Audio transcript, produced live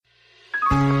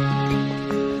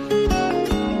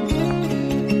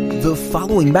The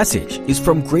following message is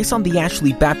from Grace on the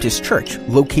Ashley Baptist Church,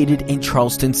 located in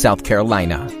Charleston, South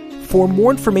Carolina. For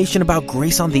more information about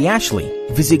Grace on the Ashley,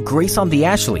 visit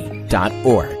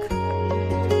graceontheashley.org.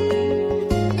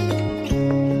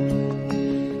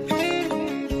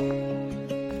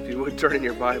 If you would turn in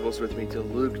your Bibles with me to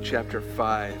Luke chapter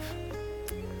 5.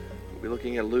 We'll be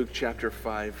looking at Luke chapter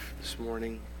 5 this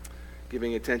morning,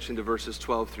 giving attention to verses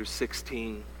 12 through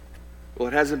 16. Well,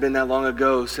 it hasn't been that long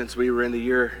ago since we were in the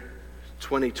year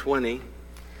 2020,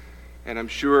 and I'm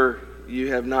sure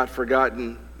you have not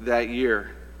forgotten that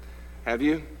year. Have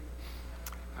you?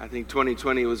 I think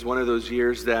 2020 was one of those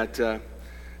years that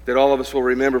all of us will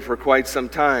remember for quite some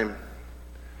time.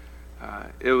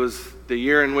 It was the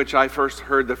year in which I first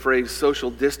heard the phrase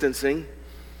social distancing,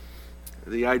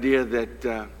 the idea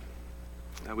that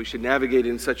we should navigate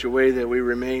in such a way that we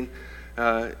remain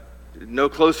no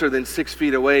closer than 6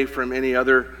 feet away from any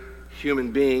other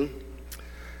human being.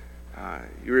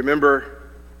 You remember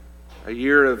a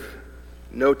year of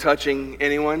no touching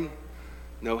anyone,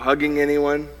 no hugging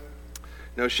anyone,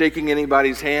 no shaking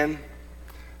anybody's hand,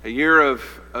 a year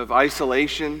of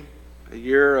isolation, a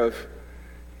year of,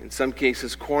 in some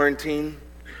cases, quarantine,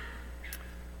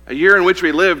 a year in which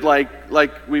we lived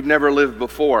like we've never lived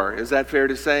before. Is that fair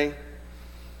to say?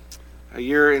 A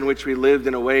year in which we lived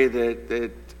in a way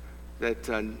that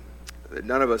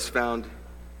none of us found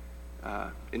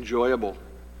enjoyable.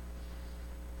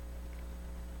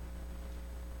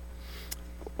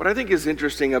 What I think is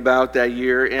interesting about that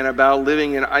year and about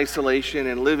living in isolation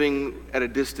and living at a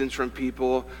distance from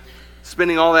people,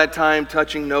 spending all that time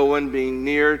touching no one, being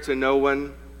near to no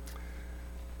one,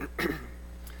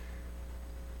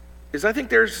 is I think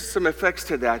there's some effects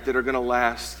to that are going to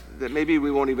last that maybe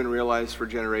we won't even realize for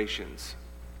generations.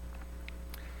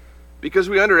 Because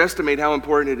we underestimate how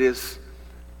important it is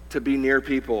to be near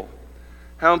people,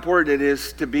 how important it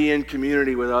is to be in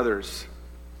community with others.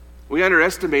 We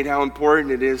underestimate how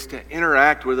important it is to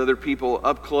interact with other people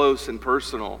up close and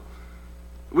personal.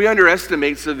 We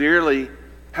underestimate severely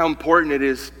how important it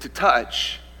is to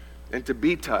touch and to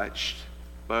be touched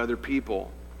by other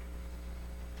people.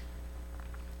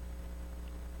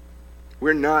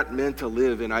 We're not meant to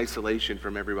live in isolation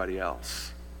from everybody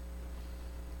else.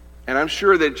 And I'm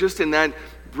sure that just in that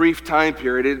brief time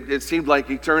period, it seemed like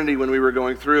eternity when we were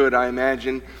going through it, I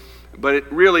imagine. But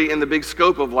it really, in the big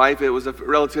scope of life, it was a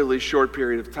relatively short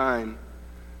period of time.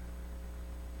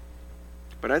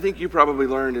 But I think you probably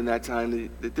learned in that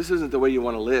time that this isn't the way you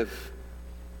want to live.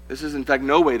 This is, in fact,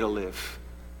 no way to live.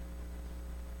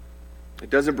 It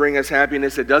doesn't bring us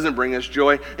happiness. It doesn't bring us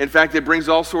joy. In fact, it brings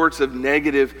all sorts of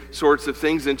negative sorts of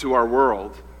things into our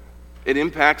world. It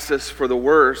impacts us for the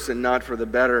worse and not for the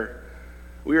better.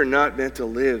 We are not meant to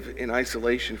live in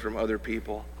isolation from other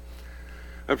people.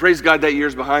 And praise God, that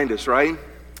year's behind us, right?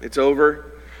 It's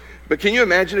over. But can you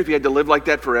imagine if you had to live like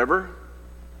that forever?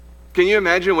 Can you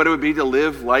imagine what it would be to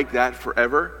live like that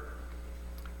forever?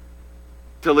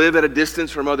 To live at a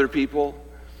distance from other people?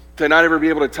 To not ever be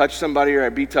able to touch somebody or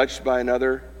be touched by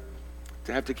another?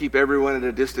 To have to keep everyone at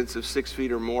a distance of 6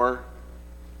 feet or more?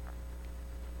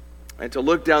 And to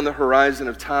look down the horizon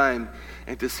of time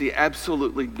and to see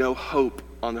absolutely no hope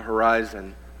on the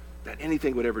horizon that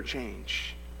anything would ever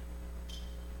change.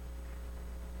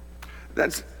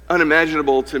 That's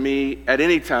unimaginable to me at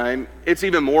any time. It's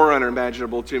even more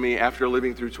unimaginable to me after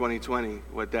living through 2020,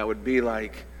 what that would be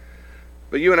like.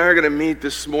 But you and I are going to meet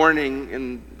this morning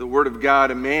in the Word of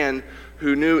God a man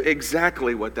who knew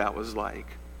exactly what that was like,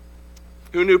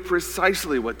 who knew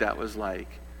precisely what that was like,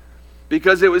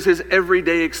 because it was his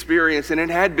everyday experience, and it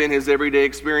had been his everyday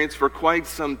experience for quite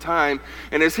some time.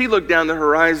 And as he looked down the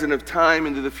horizon of time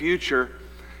into the future,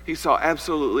 he saw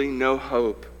absolutely no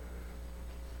hope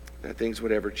that things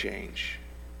would ever change.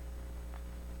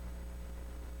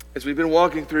 As we've been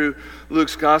walking through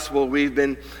Luke's gospel, we've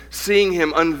been seeing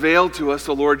him unveil to us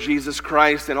the Lord Jesus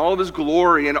Christ and all of his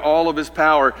glory and all of his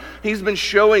power. He's been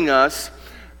showing us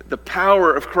the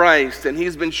power of Christ, and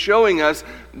he's been showing us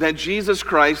that Jesus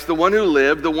Christ, the one who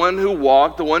lived, the one who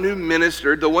walked, the one who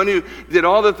ministered, the one who did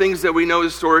all the things that we know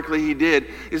historically he did,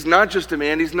 is not just a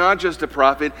man, he's not just a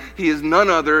prophet, he is none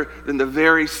other than the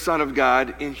very Son of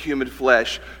God in human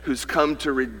flesh, who's come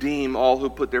to redeem all who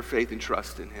put their faith and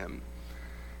trust in him.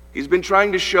 He's been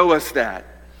trying to show us that.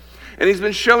 And he's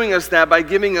been showing us that by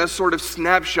giving us sort of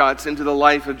snapshots into the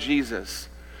life of Jesus.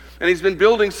 And he's been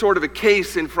building sort of a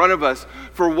case in front of us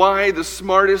for why the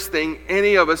smartest thing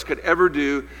any of us could ever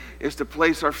do is to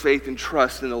place our faith and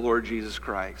trust in the Lord Jesus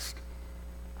Christ.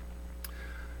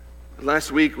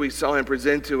 Last week we saw him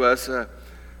present to us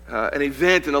an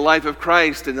event in the life of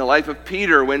Christ, in the life of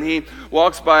Peter, when he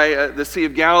walks by the Sea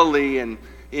of Galilee and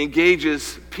he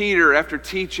engages Peter after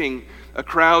teaching a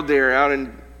crowd there out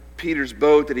in Peter's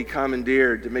boat that he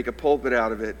commandeered to make a pulpit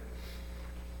out of it.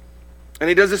 And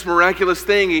he does this miraculous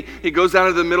thing. He goes out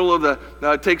of the middle of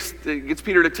gets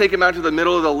Peter to take him out to the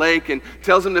middle of the lake and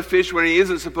tells him to fish when he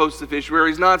isn't supposed to fish, where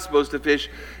he's not supposed to fish.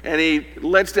 And he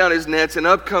lets down his nets, and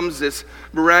up comes this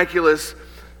miraculous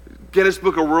Guinness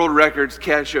Book of World Records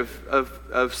catch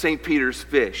of St. Peter's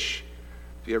fish.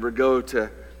 If you ever go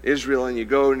to Israel and you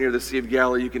go near the Sea of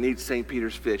Galilee, you can eat St.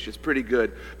 Peter's fish. It's pretty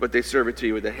good, but they serve it to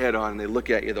you with the head on, and they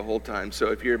look at you the whole time. So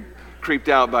if you're creeped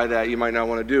out by that, you might not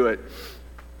want to do it.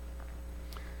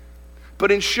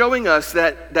 But in showing us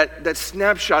that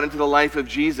snapshot into the life of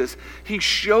Jesus, he's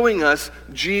showing us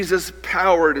Jesus'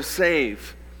 power to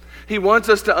save. He wants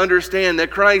us to understand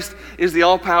that Christ is the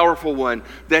all-powerful one,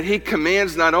 that he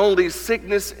commands not only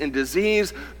sickness and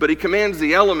disease, but he commands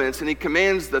the elements, and he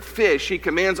commands the fish, he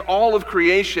commands all of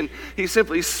creation. He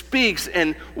simply speaks,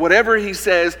 and whatever he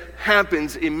says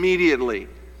happens immediately.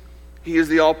 He is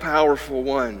the all-powerful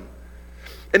one.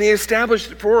 And he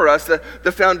established for us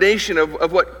the foundation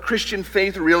of what Christian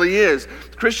faith really is.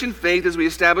 Christian faith, as we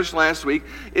established last week,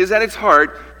 is at its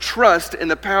heart trust in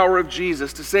the power of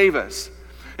Jesus to save us.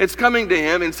 It's coming to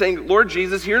him and saying, Lord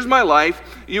Jesus, here's my life.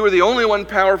 You are the only one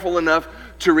powerful enough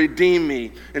to redeem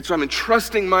me. And so I'm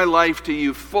entrusting my life to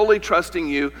you, fully trusting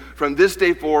you from this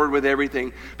day forward with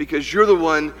everything, because you're the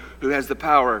one who has the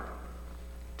power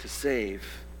to save.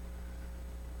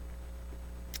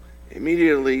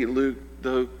 Immediately, Luke,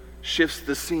 though, shifts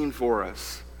the scene for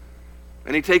us.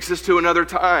 And he takes us to another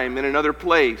time and another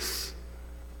place.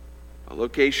 A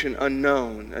location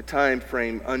unknown, a time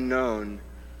frame unknown.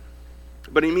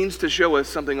 But he means to show us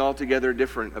something altogether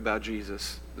different about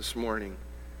Jesus this morning.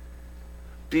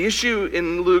 The issue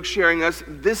in Luke sharing us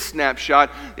this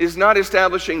snapshot is not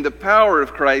establishing the power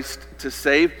of Christ to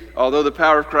save, although the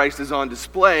power of Christ is on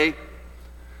display.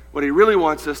 What he really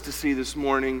wants us to see this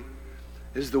morning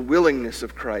is the willingness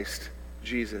of Christ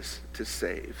Jesus to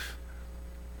save.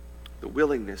 The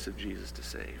willingness of Jesus to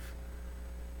save.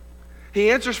 He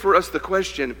answers for us the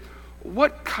question,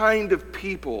 what kind of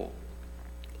people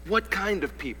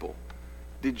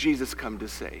did Jesus come to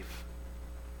save?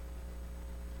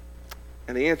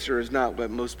 And the answer is not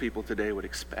what most people today would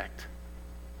expect.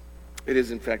 It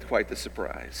is, in fact, quite the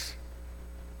surprise.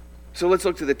 So let's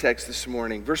look to the text this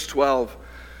morning. Verse 12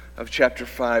 of chapter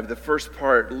 5, the first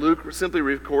part, Luke simply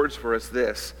records for us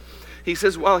this. He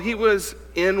says, while he was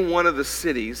in one of the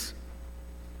cities,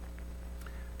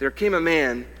 there came a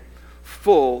man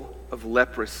full of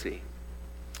leprosy.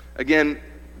 Again,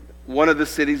 one of the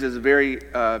cities is a very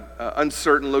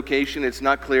uncertain location. It's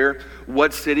not clear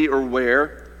what city or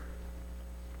where.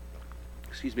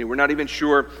 We're not even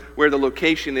sure where the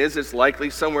location is. It's likely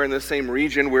somewhere in the same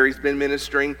region where he's been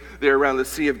ministering there around the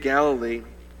Sea of Galilee.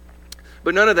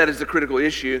 But none of that is the critical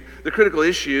issue. The critical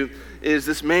issue is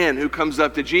this man who comes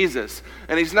up to Jesus.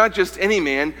 And he's not just any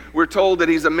man. We're told that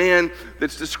he's a man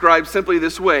that's described simply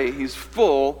this way. He's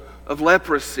full of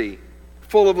leprosy.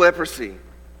 Full of leprosy.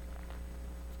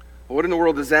 Well, what in the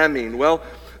world does that mean? Well,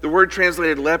 the word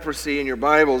translated leprosy in your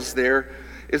Bibles there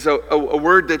is a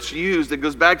word that's used that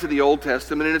goes back to the Old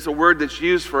Testament, and it's a word that's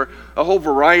used for a whole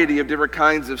variety of different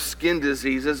kinds of skin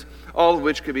diseases, all of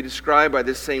which could be described by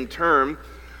this same term.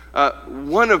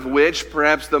 One of which,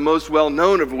 perhaps the most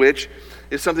well-known of which,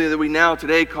 is something that we now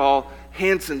today call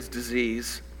Hansen's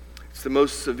disease. It's the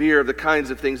most severe of the kinds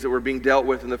of things that were being dealt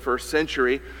with in the first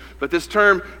century. But this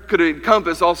term could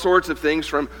encompass all sorts of things,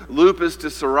 from lupus to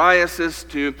psoriasis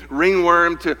to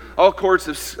ringworm to all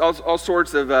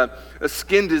sorts of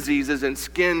skin diseases and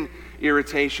skin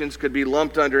irritations could be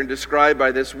lumped under and described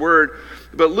by this word.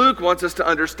 But Luke wants us to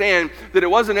understand that it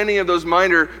wasn't any of those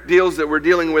minor deals that we're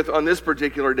dealing with on this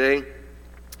particular day.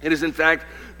 It is in fact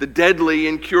the deadly,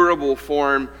 incurable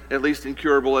form, at least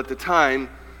incurable at the time,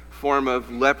 form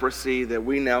of leprosy that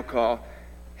we now call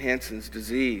Hansen's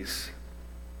disease.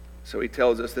 So he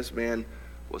tells us this man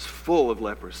was full of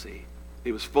leprosy.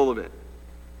 He was full of it.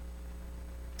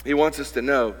 He wants us to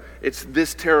know it's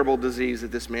this terrible disease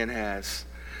that this man has.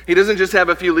 He doesn't just have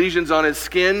a few lesions on his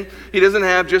skin. He doesn't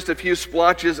have just a few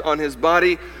splotches on his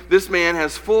body. This man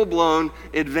has full-blown,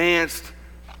 advanced,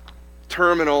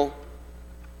 terminal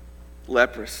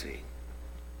leprosy.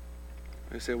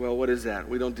 I say, well, what is that?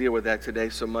 We don't deal with that today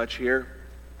so much here.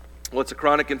 Well, it's a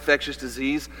chronic infectious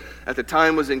disease. At the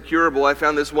time was incurable. I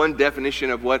found this one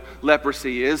definition of what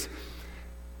leprosy is.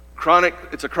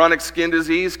 It's a chronic skin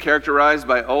disease characterized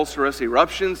by ulcerous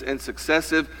eruptions and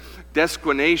successive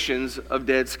desquamations of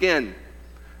dead skin.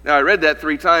 Now, I read that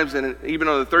 3 times, and even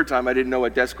on the 3rd time, I didn't know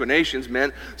what desquamations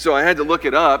meant, so I had to look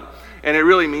it up, and it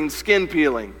really means skin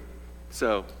peeling.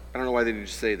 So, I don't know why they didn't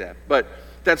just say that, but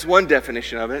that's one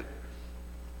definition of it.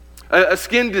 A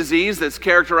skin disease that's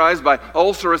characterized by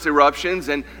ulcerous eruptions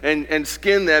and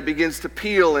skin that begins to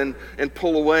peel and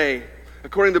pull away.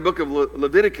 According to the book of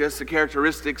Leviticus, the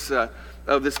characteristics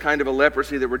of this kind of a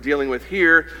leprosy that we're dealing with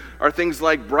here are things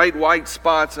like bright white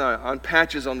spots on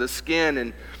patches on the skin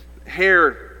and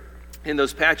hair in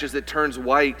those patches that turns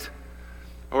white,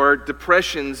 or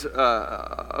depressions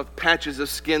of patches of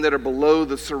skin that are below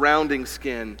the surrounding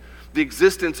skin. The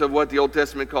existence of what the Old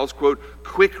Testament calls, quote,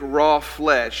 quick raw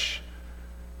flesh,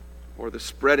 or the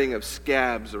spreading of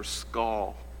scabs or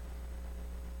scall.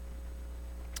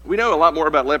 We know a lot more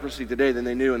about leprosy today than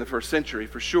they knew in the 1st century,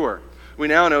 for sure. We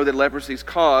now know that leprosy is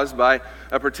caused by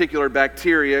a particular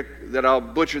bacteria that I'll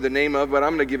butcher the name of, but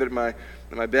I'm going to give it my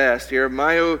best here.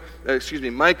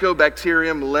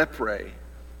 Mycobacterium leprae.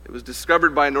 It was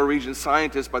discovered by a Norwegian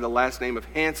scientist by the last name of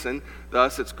Hansen.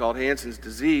 Thus, it's called Hansen's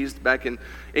disease. Back in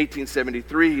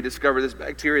 1873, he discovered this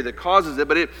bacteria that causes it,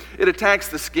 but it attacks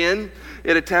the skin,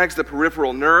 it attacks the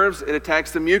peripheral nerves, it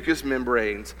attacks the mucous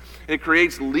membranes. It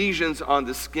creates lesions on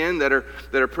the skin that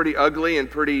are pretty ugly and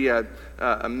pretty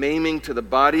maiming to the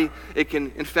body. It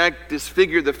can, in fact,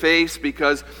 disfigure the face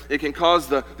because it can cause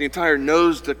the entire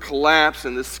nose to collapse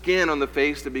and the skin on the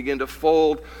face to begin to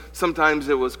fold. Sometimes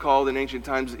it was called in ancient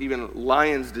times even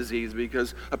lion's disease,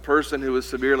 because a person who was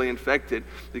severely infected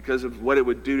because of what it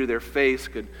would do to their face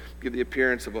could give the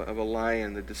appearance of a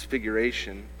lion, the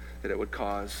disfiguration that it would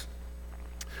cause.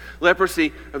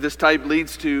 Leprosy of this type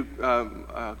leads to,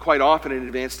 quite often in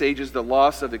advanced stages, the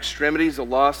loss of extremities, the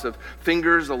loss of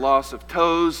fingers, the loss of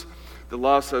toes, the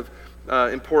loss of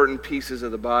important pieces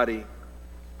of the body.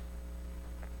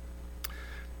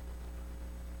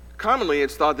 Commonly,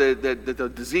 it's thought that the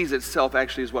disease itself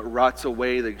actually is what rots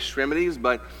away the extremities,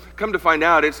 but come to find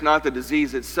out, it's not the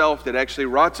disease itself that actually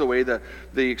rots away the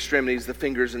extremities, the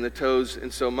fingers and the toes,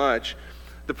 and so much.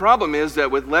 The problem is that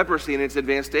with leprosy in its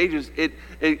advanced stages,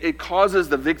 it causes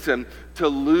the victim to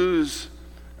lose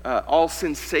all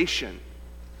sensation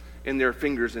in their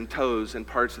fingers and toes and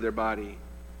parts of their body.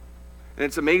 And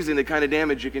it's amazing the kind of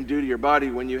damage you can do to your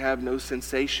body when you have no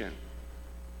sensation.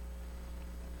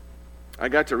 I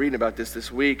got to reading about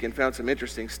this week and found some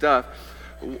interesting stuff.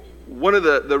 One of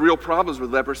the real problems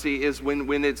with leprosy is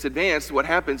when it's advanced, what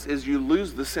happens is you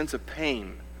lose the sense of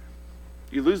pain.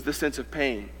 You lose the sense of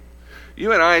pain.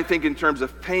 You and I think in terms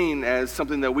of pain as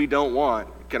something that we don't want.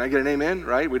 Can I get an amen?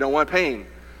 Right? We don't want pain.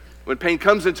 When pain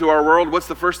comes into our world, what's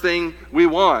the first thing we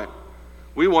want?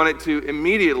 We want it to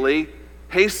immediately,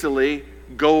 hastily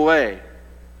go away.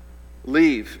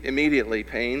 Leave immediately,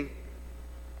 pain.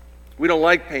 We don't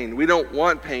like pain. We don't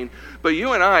want pain. But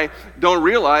you and I don't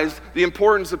realize the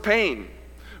importance of pain.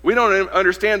 We don't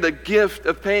understand the gift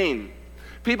of pain.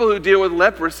 People who deal with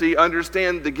leprosy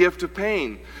understand the gift of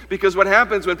pain. Because what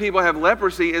happens when people have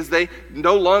leprosy is they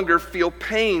no longer feel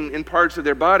pain in parts of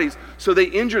their bodies, so they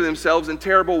injure themselves in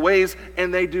terrible ways,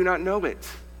 and they do not know it.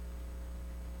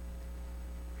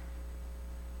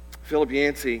 Philip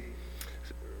Yancey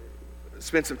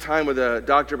spent some time with a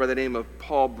doctor by the name of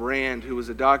Paul Brand, who was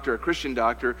a doctor, a Christian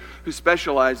doctor, who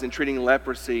specialized in treating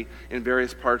leprosy in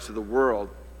various parts of the world.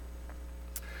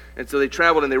 And so they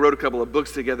traveled and they wrote a couple of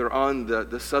books together on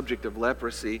the subject of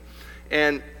leprosy.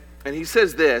 And he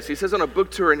says this, he says, on a book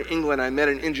tour in England, I met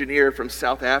an engineer from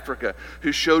South Africa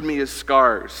who showed me his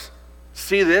scars.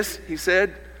 See this, he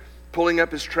said, pulling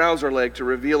up his trouser leg to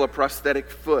reveal a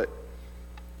prosthetic foot.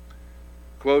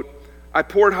 Quote, I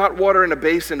poured hot water in a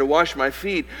basin to wash my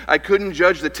feet. I couldn't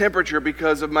judge the temperature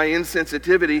because of my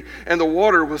insensitivity, and the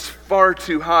water was far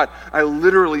too hot. I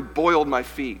literally boiled my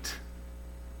feet.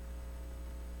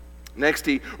 Next,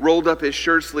 he rolled up his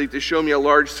shirt sleeve to show me a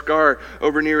large scar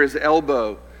over near his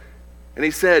elbow. And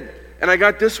he said, and I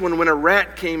got this one when a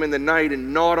rat came in the night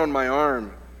and gnawed on my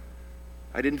arm.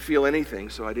 I didn't feel anything,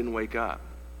 so I didn't wake up.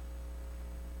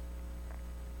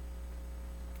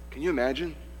 Can you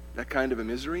imagine that kind of a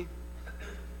misery?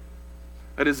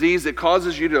 A disease that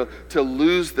causes you to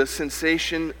lose the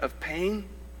sensation of pain.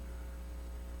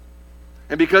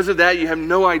 And because of that, you have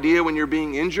no idea when you're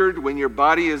being injured, when your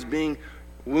body is being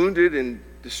wounded and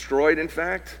destroyed, in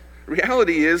fact.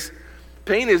 Reality is,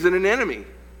 pain isn't an enemy.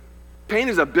 Pain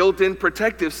is a built-in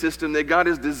protective system that God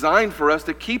has designed for us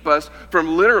to keep us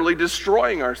from literally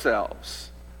destroying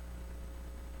ourselves.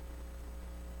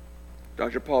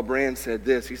 Dr. Paul Brand said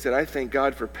this. He said, I thank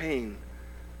God for pain.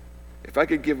 If I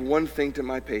could give one thing to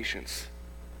my patients,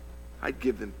 I'd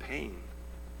give them pain.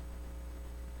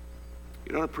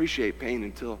 You don't appreciate pain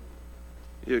until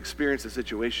You experience a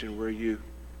situation where you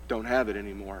don't have it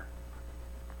anymore.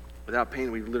 Without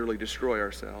pain, we literally destroy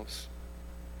ourselves,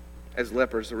 as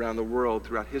lepers around the world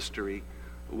throughout history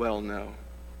well know.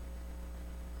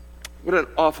 What an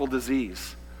awful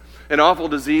disease. An awful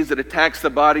disease that attacks the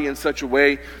body in such a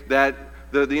way that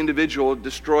the individual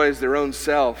destroys their own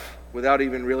self without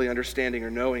even really understanding or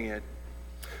knowing it.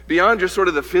 Beyond just sort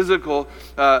of the physical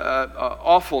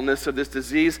awfulness of this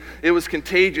disease, it was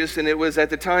contagious and it was at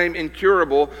the time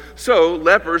incurable. So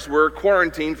lepers were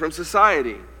quarantined from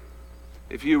society.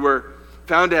 If you were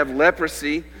found to have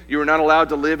leprosy, you were not allowed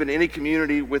to live in any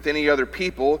community with any other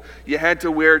people. You had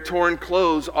to wear torn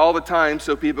clothes all the time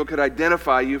so people could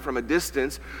identify you from a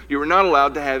distance. You were not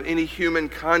allowed to have any human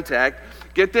contact.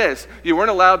 Get this, you weren't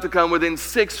allowed to come within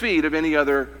 6 feet of any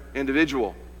other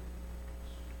individual,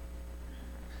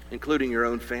 including your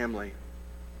own family.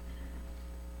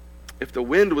 If the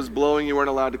wind was blowing, you weren't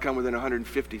allowed to come within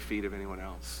 150 feet of anyone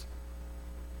else.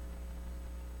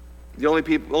 The only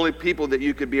people that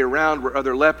you could be around were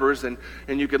other lepers, and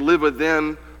you could live with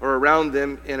them or around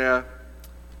them in a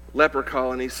leper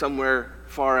colony somewhere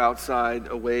far outside,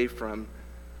 away from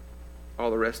all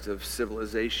the rest of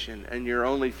civilization. And your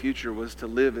only future was to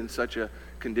live in such a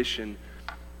condition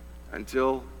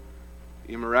until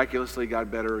you miraculously got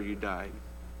better or you died.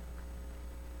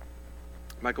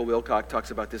 Michael Wilcock talks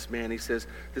about this man. He says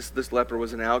this leper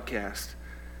was an outcast.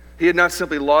 He had not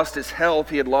simply lost his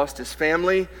health, he had lost his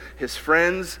family, his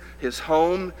friends, his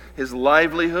home, his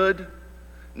livelihood.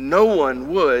 No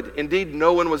one would, indeed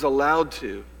no one was allowed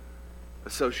to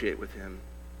associate with him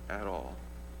at all.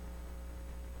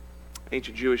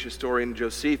 Ancient Jewish historian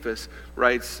Josephus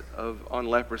writes on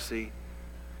leprosy,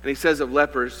 and he says of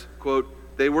lepers, quote,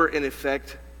 they were in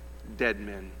effect dead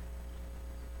men.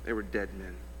 They were dead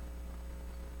men.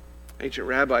 Ancient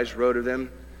rabbis wrote of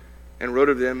them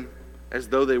as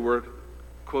though they were,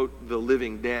 quote, the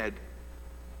living dead.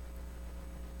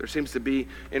 There seems to be,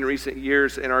 in recent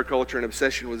years in our culture, an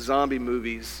obsession with zombie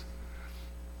movies.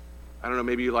 I don't know,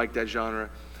 maybe you like that genre.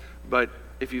 But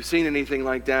if you've seen anything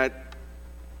like that,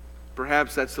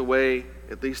 perhaps that's the way,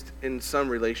 at least in some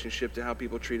relationship, to how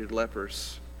people treated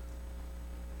lepers.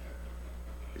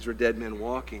 These were dead men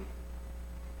walking.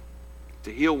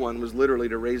 To heal one was literally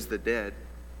to raise the dead.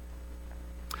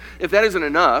 If that isn't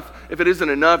enough, if it isn't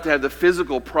enough to have the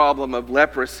physical problem of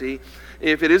leprosy,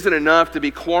 if it isn't enough to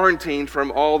be quarantined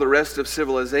from all the rest of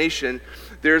civilization,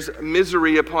 there's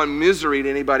misery upon misery to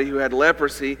anybody who had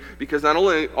leprosy, because not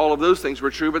only all of those things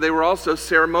were true, but they were also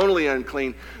ceremonially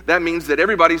unclean. That means that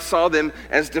everybody saw them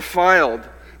as defiled.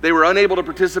 They were unable to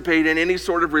participate in any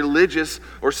sort of religious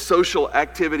or social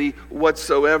activity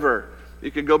whatsoever.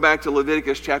 You can go back to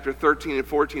Leviticus chapter 13 and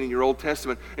 14 in your Old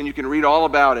Testament, and you can read all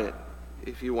about it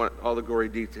if you want all the gory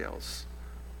details.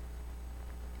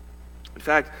 In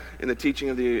fact, in the teaching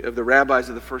of the rabbis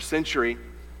of the first century,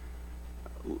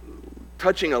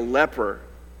 touching a leper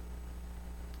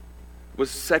was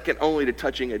second only to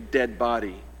touching a dead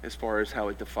body as far as how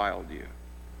it defiled you.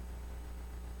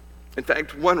 In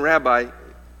fact, one rabbi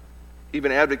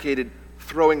even advocated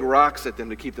throwing rocks at them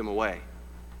to keep them away.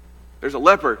 There's a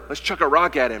leper, let's chuck a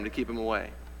rock at him to keep him away.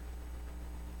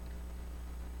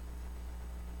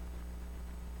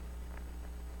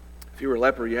 If you were a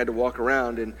leper, you had to walk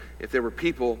around, and if there were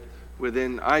people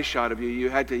within eyeshot of you,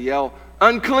 you had to yell,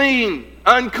 unclean,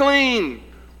 unclean,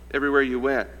 everywhere you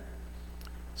went,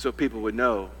 so people would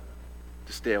know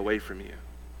to stay away from you.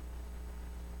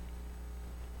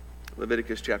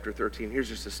 Leviticus chapter 13, here's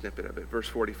just a snippet of it, verse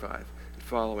 45 and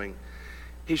following.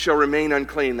 He shall remain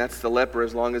unclean, that's the leper,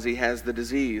 as long as he has the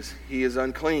disease. He is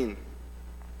unclean.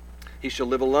 He shall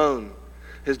live alone.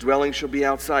 His dwelling shall be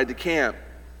outside the camp.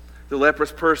 The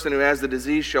leprous person who has the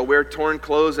disease shall wear torn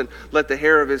clothes and let the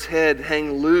hair of his head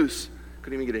hang loose.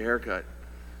 Couldn't even get a haircut.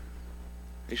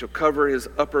 He shall cover his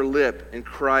upper lip and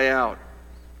cry out,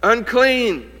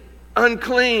 unclean,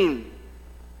 unclean.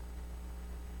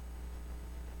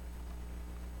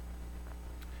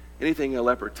 Anything a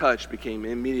leper touched became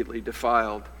immediately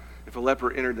defiled. If a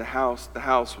leper entered the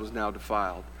house was now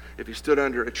defiled. If he stood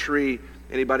under a tree,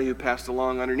 anybody who passed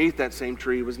along underneath that same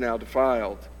tree was now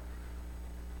defiled.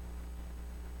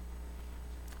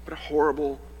 What a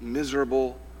horrible,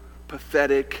 miserable,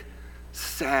 pathetic,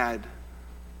 sad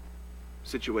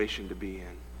situation to be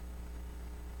in.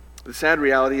 The sad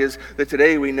reality is that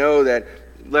today we know that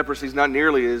leprosy is not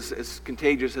nearly as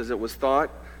contagious as it was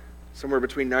thought. Somewhere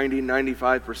between 90 and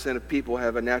 95% of people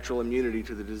have a natural immunity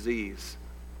to the disease.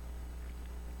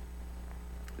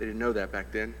 They didn't know that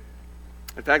back then.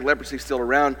 In fact, leprosy is still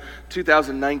around.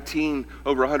 2019,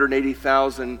 over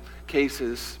 180,000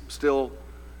 cases still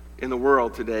in the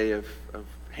world today of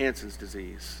Hansen's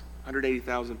disease.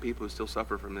 180,000 people who still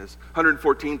suffer from this.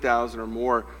 114,000 or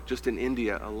more just in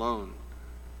India alone.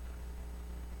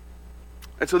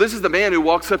 And so this is the man who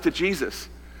walks up to Jesus.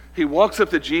 He walks up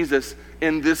to Jesus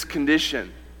in this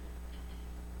condition.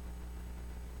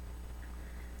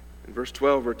 In verse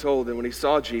 12, we're told that when he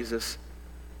saw Jesus,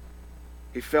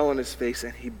 he fell on his face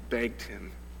and he begged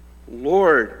him,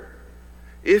 "Lord,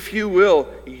 if you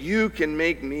will, you can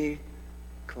make me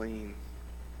clean."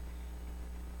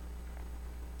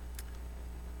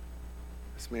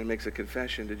 This man makes a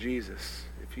confession to Jesus.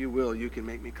 If you will, you can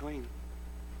make me clean.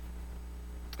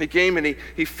 He came and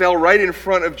he fell right in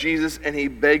front of Jesus and he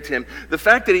begged him. The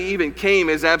fact that he even came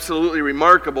is absolutely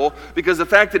remarkable, because the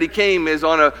fact that he came is,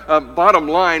 on a bottom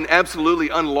line, absolutely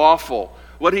unlawful.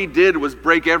 What he did was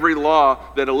break every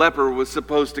law that a leper was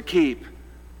supposed to keep.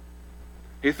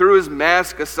 He threw his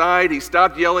mask aside. He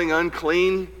stopped yelling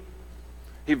unclean.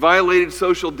 He violated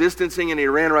social distancing, and he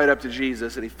ran right up to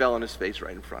Jesus and he fell on his face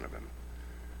right in front of him.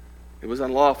 It was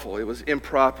unlawful. It was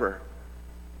improper.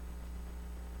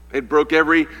 It broke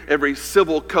every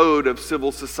civil code of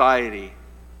civil society.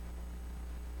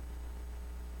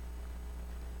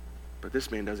 But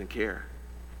this man doesn't care.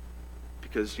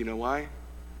 Because you know why?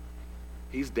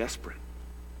 He's desperate.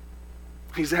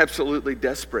 He's absolutely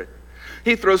desperate.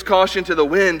 He throws caution to the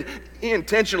wind. He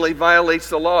intentionally violates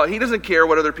the law. He doesn't care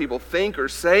what other people think or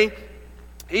say.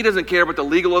 He doesn't care what the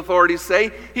legal authorities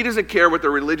say. He doesn't care what the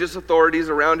religious authorities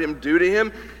around him do to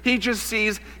him. He just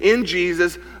sees in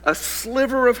Jesus a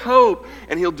sliver of hope,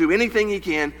 and he'll do anything he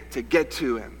can to get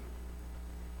to him.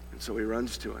 And so he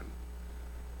runs to him.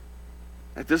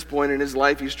 At this point in his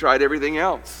life, he's tried everything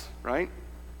else, right?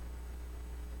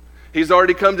 He's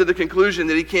already come to the conclusion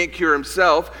that he can't cure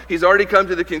himself. He's already come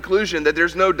to the conclusion that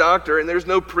there's no doctor and there's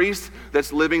no priest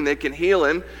that's living that can heal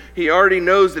him. He already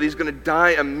knows that he's going to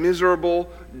die a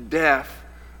miserable death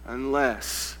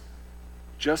unless,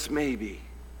 just maybe,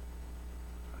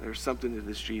 there's something to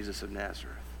this Jesus of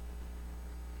Nazareth.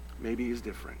 Maybe he's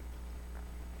different.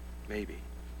 Maybe.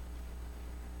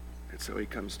 And so he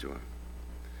comes to him.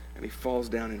 And he falls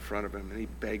down in front of him and he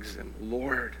begs him,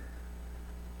 "Lord."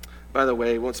 By the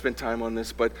way, I won't spend time on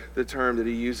this, but the term that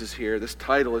he uses here, this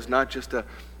title, is not just a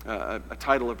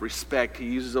title of respect. He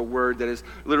uses a word that is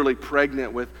literally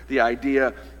pregnant with the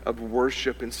idea of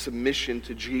worship and submission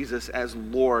to Jesus as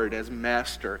Lord, as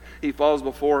Master. He falls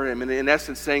before him and in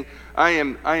essence saying, I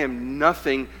am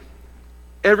nothing.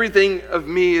 Everything of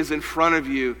me is in front of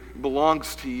you,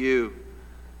 belongs to you.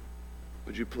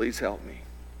 Would you please help me?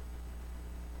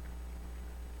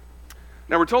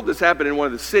 Now, we're told this happened in one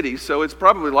of the cities, so it's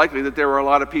probably likely that there were a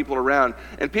lot of people around,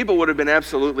 and people would have been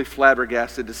absolutely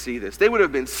flabbergasted to see this. They would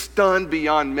have been stunned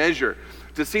beyond measure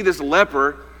to see this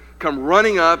leper come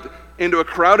running up into a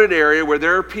crowded area where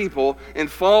there are people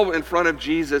and fall in front of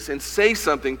Jesus and say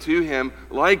something to him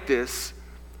like this.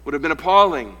 Would have been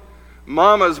appalling.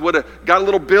 Mamas would have got a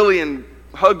little Billy and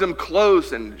hugged him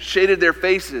close and shaded their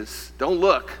faces. Don't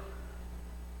look.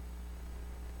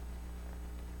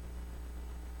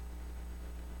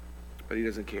 But he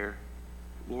doesn't care.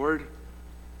 "Lord,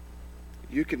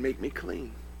 you can make me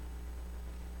clean."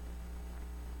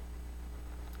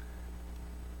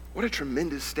 What a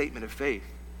tremendous statement of faith.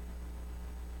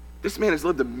 This man has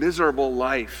lived a miserable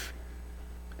life,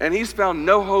 and he's found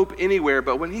no hope anywhere.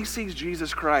 But when he sees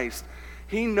Jesus Christ,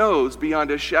 he knows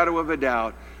beyond a shadow of a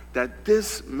doubt that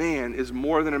this man is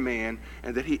more than a man,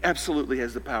 and that he absolutely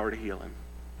has the power to heal him.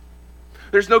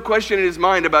 There's no question in his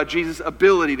mind about Jesus'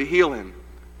 ability to heal him.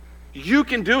 "You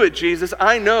can do it, Jesus.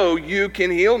 I know you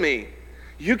can heal me.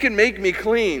 You can make me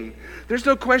clean." There's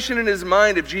no question in his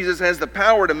mind if Jesus has the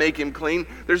power to make him clean.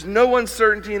 There's no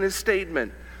uncertainty in his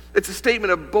statement. It's a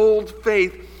statement of bold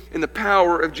faith in the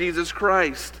power of Jesus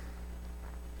Christ.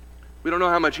 We don't know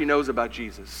how much he knows about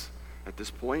Jesus at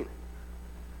this point,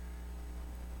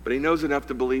 but he knows enough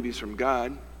to believe he's from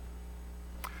God.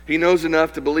 He knows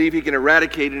enough to believe he can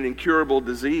eradicate an incurable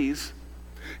disease.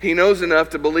 He knows enough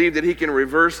to believe that he can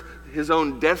reverse his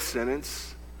own death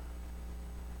sentence.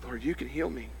 "Lord, you can heal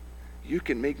me. You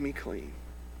can make me clean."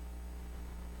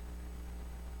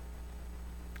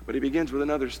 But he begins with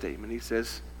another statement. He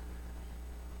says,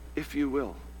 "If you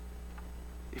will.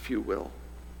 If you will."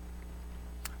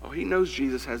 Oh, he knows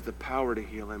Jesus has the power to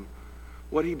heal him.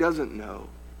 What he doesn't know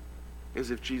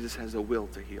is if Jesus has a will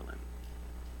to heal him.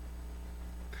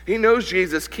 He knows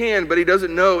Jesus can, but he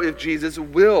doesn't know if Jesus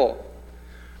will.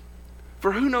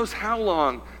 For who knows how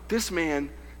long, this man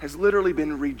has literally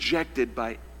been rejected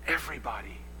by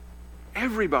everybody.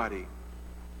 Everybody.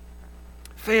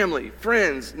 Family,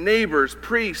 friends, neighbors,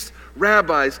 priests,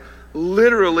 rabbis,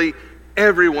 literally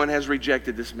everyone has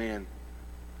rejected this man.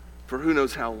 for who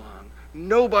knows how long.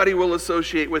 Nobody will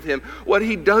associate with him. What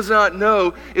he does not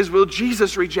know is, will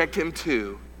Jesus reject him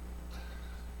too?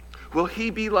 Will he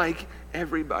be like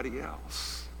everybody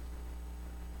else?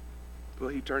 Will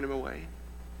he turn him away?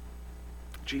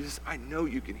 Jesus, I know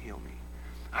you can heal me.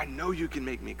 I know you can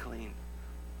make me clean.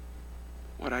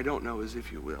 What I don't know is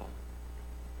if you will.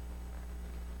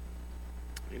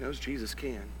 He knows Jesus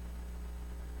can.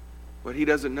 What he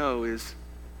doesn't know is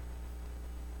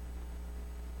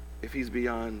if he's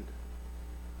beyond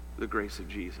the grace of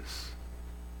Jesus.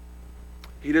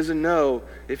 He doesn't know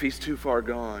if he's too far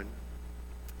gone.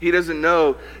 He doesn't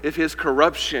know if his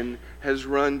corruption has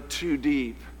run too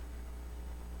deep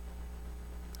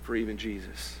for even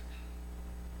Jesus.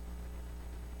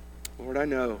 Lord, I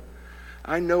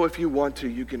know if you want to,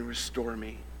 you can restore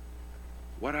me.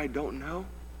 What I don't know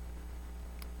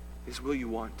is, will you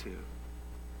want to?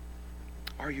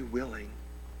 Are you willing?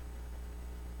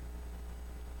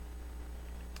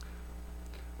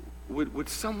 Would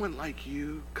someone like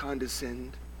you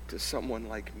condescend to someone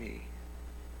like me?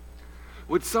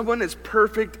 Would someone as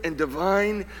perfect and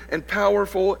divine and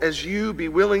powerful as you be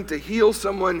willing to heal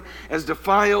someone as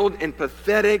defiled and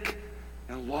pathetic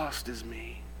and lost as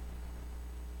me?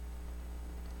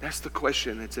 That's the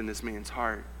question that's in this man's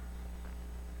heart.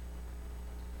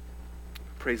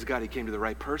 Praise God, he came to the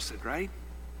right person, right?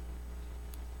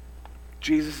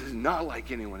 Jesus is not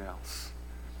like anyone else.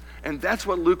 And that's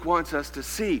what Luke wants us to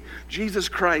see. Jesus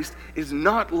Christ is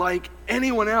not like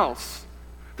anyone else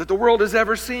that the world has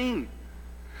ever seen.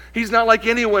 He's not like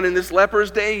anyone in this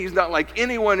leper's day. He's not like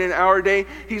anyone in our day.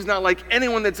 He's not like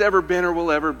anyone that's ever been or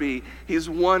will ever be. He's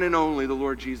one and only the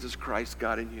Lord Jesus Christ,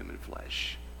 God in human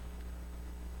flesh.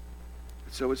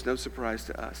 So it's no surprise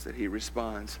to us that he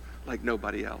responds like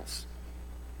nobody else.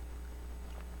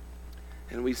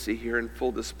 And we see here in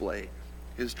full display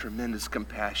his tremendous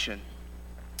compassion.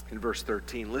 In verse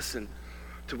 13, listen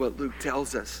to what Luke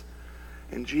tells us.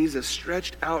 And Jesus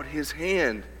stretched out his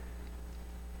hand,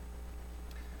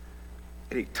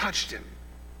 and he touched him,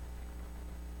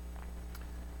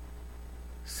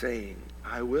 saying,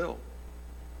 I will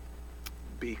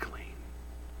be clean.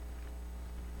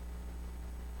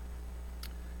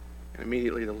 And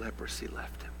immediately the leprosy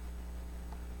left him.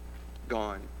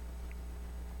 Gone.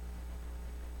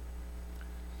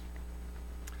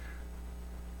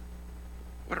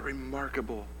 What a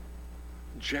remarkable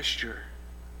gesture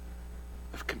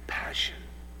of compassion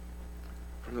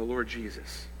from the Lord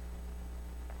Jesus.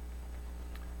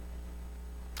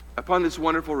 Upon this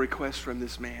wonderful request from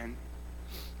this man,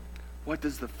 what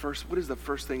is the first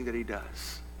thing that he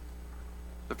does?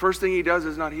 The first thing he does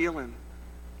is not heal him.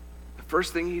 The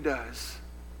first thing he does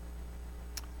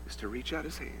is to reach out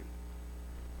his hand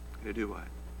and to do what?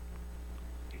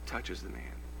 He touches the man.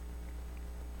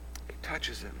 He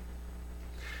touches him.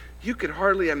 You could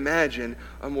hardly imagine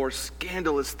a more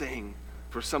scandalous thing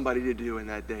for somebody to do in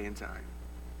that day and time.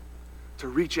 To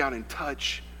reach out and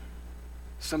touch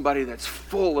somebody that's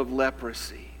full of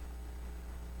leprosy.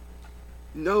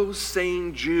 No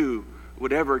sane Jew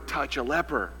would ever touch a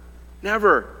leper.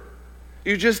 Never.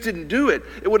 You just didn't do it.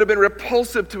 It would have been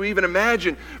repulsive to even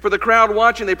imagine. For the crowd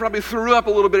watching, they probably threw up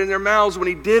a little bit in their mouths when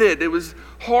he did it. It was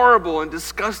horrible and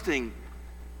disgusting.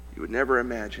 You would never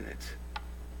imagine it.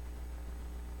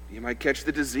 You might catch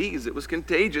the disease. It was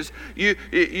contagious.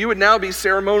 You would now be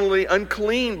ceremonially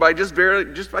unclean by just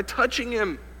by touching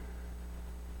him.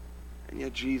 And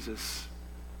yet Jesus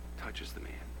touches the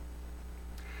man.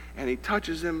 And he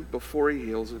touches him before he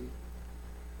heals him.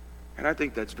 And I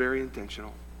think that's very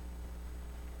intentional.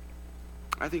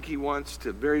 I think he wants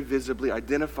to very visibly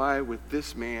identify with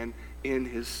this man in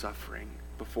his suffering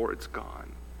before it's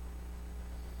gone.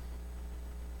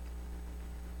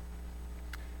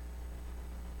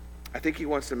 I think he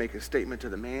wants to make a statement to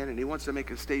the man, and he wants to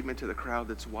make a statement to the crowd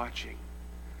that's watching.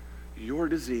 Your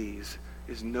disease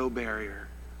is no barrier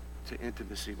to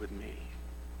intimacy with me.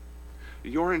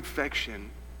 Your infection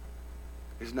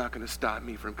is not going to stop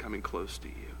me from coming close to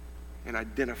you and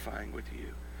identifying with you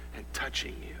and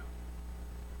touching you.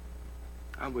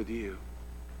 I'm with you.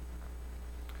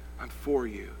 I'm for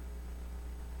you.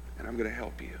 And I'm going to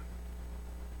help you.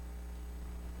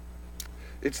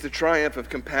 It's the triumph of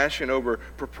compassion over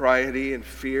propriety and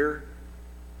fear.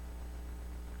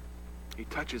 He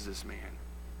touches this man.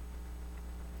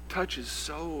 Touch is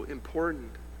so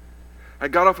important. I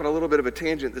got off on a little bit of a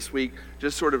tangent this week,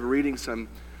 just sort of reading some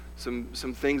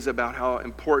things about how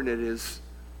important it is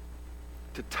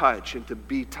to touch and to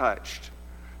be touched.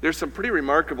 There's some pretty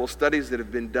remarkable studies that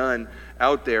have been done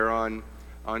out there on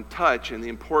touch and the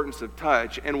importance of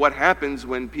touch and what happens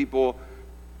when people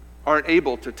aren't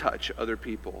able to touch other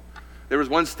people. There was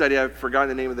one study, I've forgotten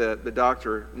the name of the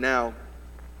doctor now,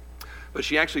 but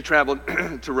she actually traveled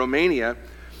to Romania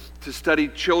to study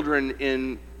children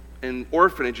in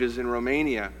orphanages in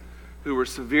Romania who were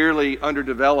severely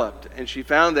underdeveloped. And she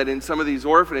found that in some of these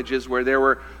orphanages where there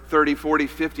were 30, 40,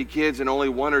 50 kids and only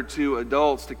one or two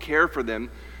adults to care for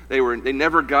them, they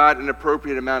never got an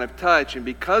appropriate amount of touch. And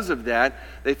because of that,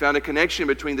 they found a connection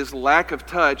between this lack of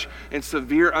touch and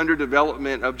severe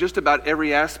underdevelopment of just about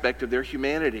every aspect of their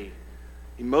humanity.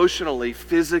 Emotionally,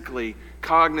 physically,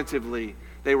 cognitively,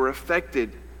 they were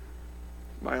affected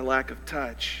by a lack of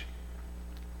touch.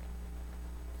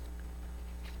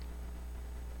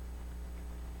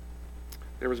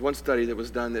 There was one study that was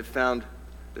done that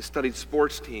studied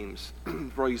sports teams.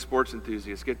 For all you sports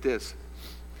enthusiasts, get this.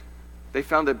 They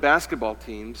found that basketball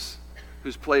teams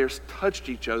whose players touched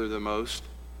each other the most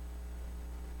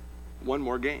won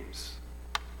more games.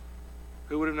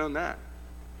 Who would have known that?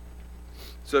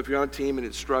 So if you're on a team and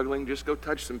it's struggling, just go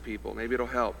touch some people. Maybe it'll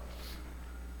help.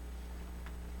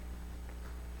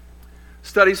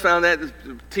 Studies found that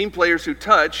team players who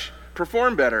touch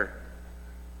perform better.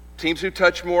 Teams who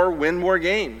touch more win more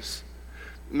games.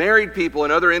 Married people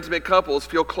and other intimate couples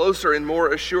feel closer and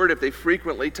more assured if they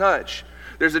frequently touch.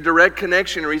 There's a direct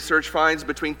connection, research finds,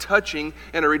 between touching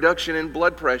and a reduction in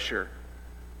blood pressure.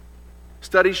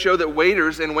 Studies show that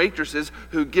waiters and waitresses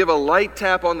who give a light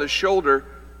tap on the shoulder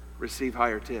receive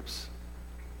higher tips.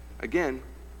 Again,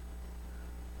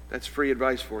 that's free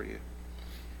advice for you.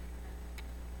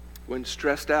 When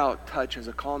stressed out, touch has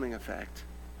a calming effect.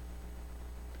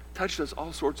 Touch does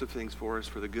all sorts of things for us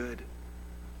for the good.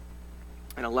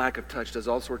 And a lack of touch does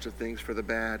all sorts of things for the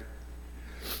bad.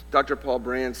 Dr. Paul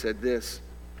Brand said this.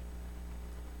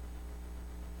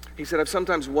 He said, I've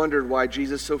sometimes wondered why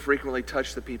Jesus so frequently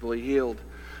touched the people he healed,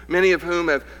 many of whom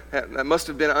must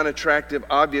have been unattractive,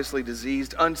 obviously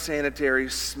diseased, unsanitary,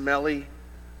 smelly.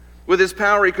 With his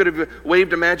power, he could have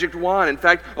waved a magic wand. In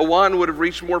fact, a wand would have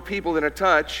reached more people than a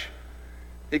touch.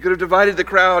 He could have divided the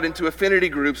crowd into affinity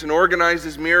groups and organized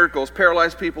his miracles,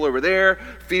 paralyzed people over there,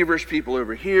 feverish people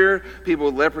over here, people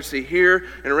with leprosy here,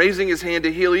 and raising his hand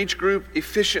to heal each group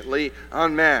efficiently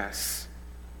en masse.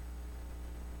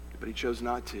 But he chose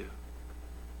not to.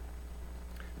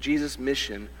 Jesus'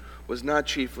 mission was not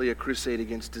chiefly a crusade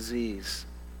against disease,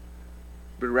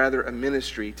 but rather a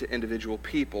ministry to individual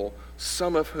people,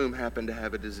 some of whom happened to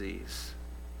have a disease.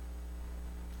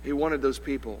 He wanted those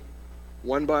people,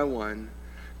 one by one,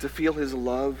 to feel his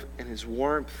love and his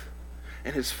warmth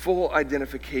and his full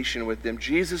identification with them.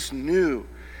 Jesus knew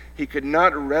he could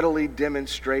not readily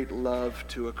demonstrate love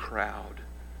to a crowd,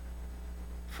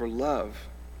 for love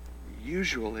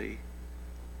usually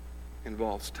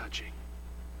involves touching.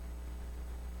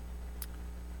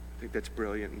 I think that's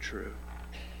brilliant and true.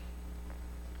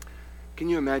 Can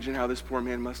you imagine how this poor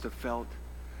man must have felt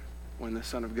when the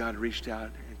Son of God reached out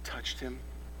and touched him?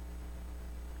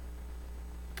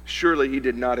 Surely he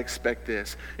did not expect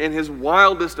this. In his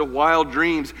wildest of wild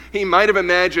dreams, he might have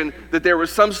imagined that there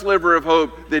was some sliver of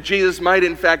hope that Jesus might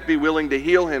in fact be willing to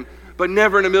heal him. But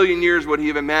never in a million years would he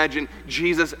have imagined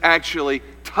Jesus actually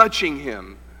touching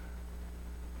him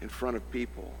in front of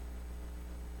people.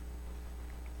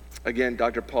 Again,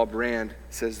 Dr. Paul Brand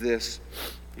says this.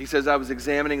 He says, I was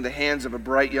examining the hands of a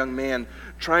bright young man,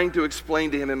 trying to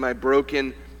explain to him in my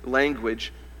broken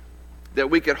language that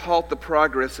we could halt the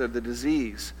progress of the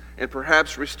disease and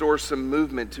perhaps restore some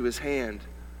movement to his hand.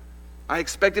 I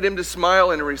expected him to smile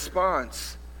in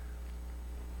response,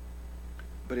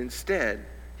 but instead,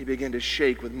 he began to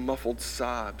shake with muffled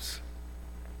sobs.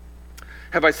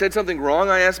 Have I said something wrong?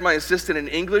 I asked my assistant in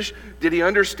English. Did he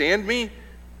understand me?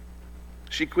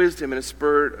 She quizzed him in a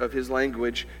spurt of his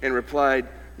language and replied,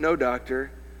 no,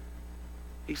 doctor.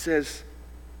 He says,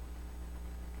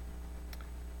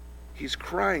 he's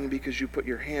crying because you put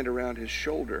your hand around his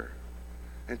shoulder.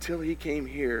 Until he came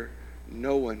here,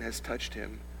 no one has touched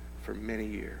him for many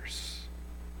years.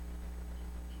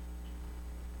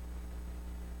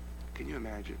 Can you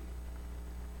imagine?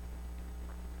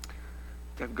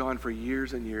 To have gone for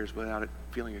years and years without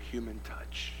feeling a human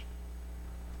touch.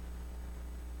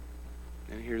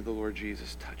 And here the Lord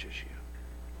Jesus touches you.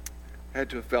 I had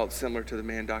to have felt similar to the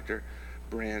man Dr.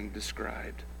 Brand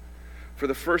described. For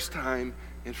the first time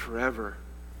in forever,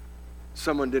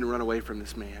 someone didn't run away from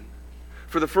this man.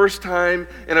 For the first time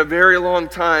in a very long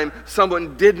time,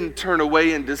 someone didn't turn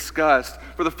away in disgust.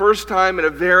 For the first time in a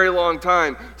very long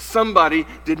time, somebody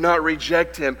did not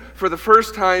reject him. For the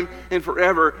first time in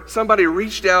forever, somebody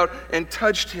reached out and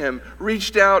touched him,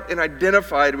 reached out and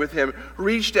identified with him,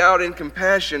 reached out in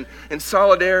compassion and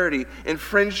solidarity and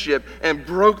friendship and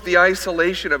broke the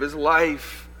isolation of his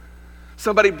life.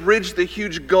 Somebody bridged the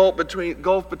huge gulf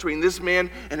between this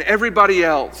man and everybody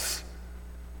else.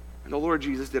 And the Lord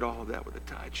Jesus did all of that with a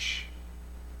touch.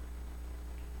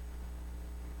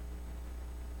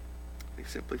 He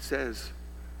simply says,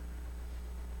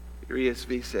 your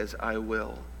ESV says, I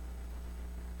will.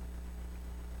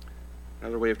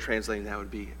 Another way of translating that would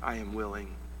be, I am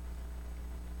willing.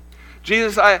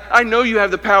 Jesus, I know you have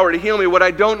the power to heal me. What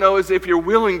I don't know is if you're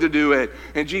willing to do it.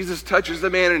 And Jesus touches the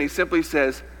man and he simply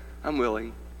says, I'm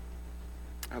willing.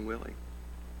 I'm willing.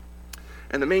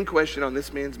 And the main question on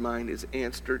this man's mind is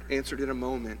answered in a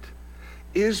moment.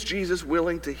 Is Jesus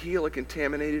willing to heal a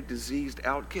contaminated, diseased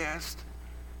outcast?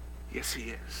 Yes, he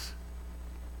is.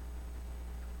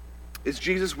 Is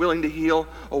Jesus willing to heal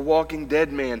a walking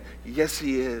dead man? Yes,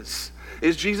 he is.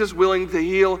 Is Jesus willing to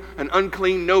heal an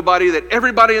unclean nobody that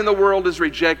everybody in the world has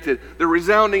rejected? The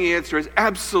resounding answer is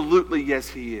absolutely yes,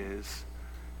 he is.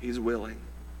 He's willing.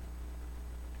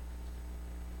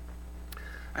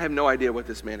 I have no idea what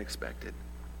this man expected.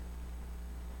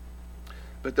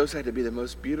 But those had to be the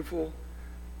most beautiful,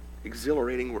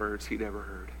 exhilarating words he'd ever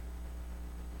heard.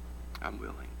 I'm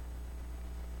willing.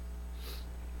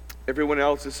 Everyone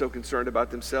else is so concerned about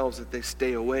themselves that they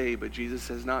stay away, but Jesus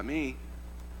says, not me.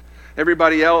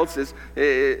 Everybody else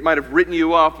it might have written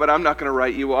you off, but I'm not going to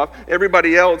write you off.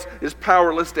 Everybody else is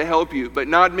powerless to help you, but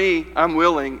not me. I'm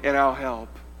willing and I'll help.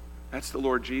 That's the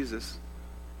Lord Jesus.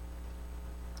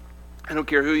 I don't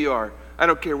care who you are. I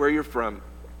don't care where you're from.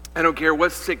 I don't care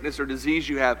what sickness or disease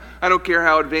you have. I don't care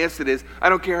how advanced it is. I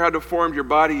don't care how deformed your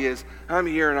body is. I'm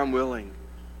here and I'm willing.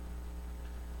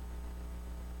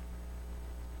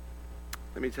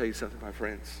 Let me tell you something, my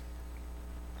friends.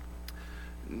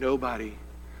 Nobody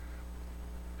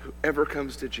who ever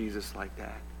comes to Jesus like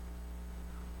that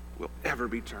will ever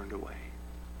be turned away.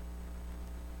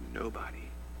 Nobody.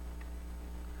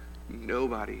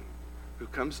 Nobody who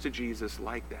comes to Jesus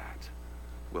like that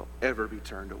will ever be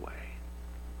turned away.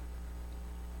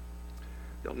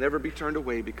 They'll never be turned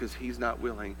away because he's not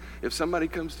willing. If somebody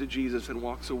comes to Jesus and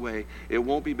walks away, it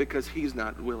won't be because he's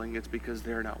not willing, it's because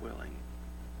they're not willing.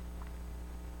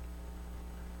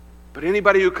 But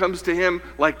anybody who comes to him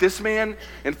like this man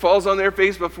and falls on their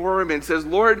face before him and says,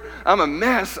 Lord, I'm a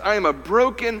mess. I am a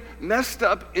broken, messed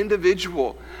up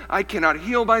individual. I cannot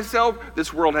heal myself.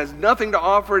 This world has nothing to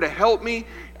offer to help me.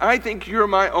 I think you're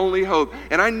my only hope.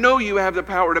 And I know you have the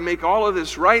power to make all of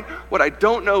this right. What I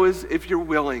don't know is if you're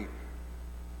willing.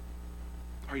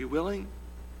 Are you willing?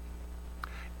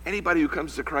 Anybody who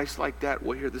comes to Christ like that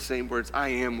will hear the same words, I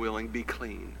am willing, be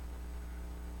clean.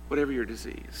 Whatever your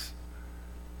disease.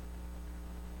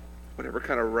 Whatever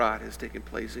kind of rot has taken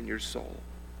place in your soul.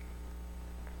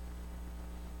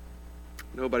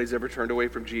 Nobody's ever turned away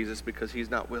from Jesus because he's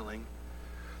not willing.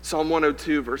 Psalm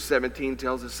 102 verse 17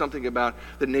 tells us something about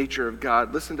the nature of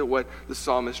God. Listen to what the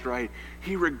psalmist writes.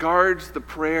 He regards the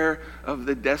prayer of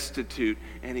the destitute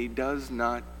and he does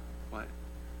not, what?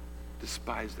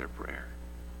 Despise their prayer.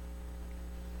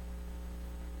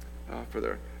 For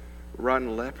the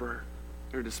rotten leper,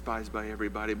 they're despised by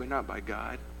everybody, but not by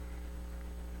God.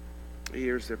 He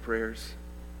hears their prayers.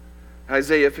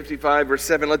 Isaiah 55 verse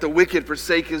 7, let the wicked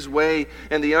forsake his way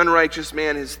and the unrighteous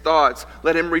man his thoughts.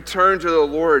 Let him return to the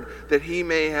Lord that he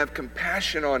may have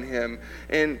compassion on him,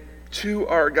 and to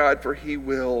our God, for he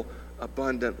will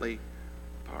abundantly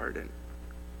pardon.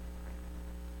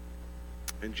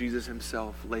 And Jesus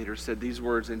himself later said these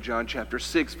words in John chapter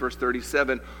 6 verse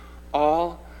 37,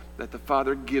 all that the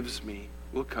Father gives me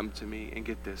will come to me. And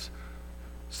get this,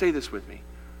 say this with me.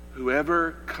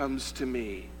 Whoever comes to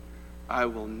me, I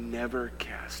will never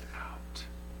cast out.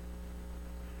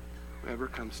 Whoever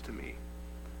comes to me,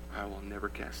 I will never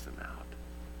cast them out.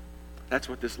 That's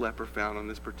what this leper found on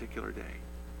this particular day.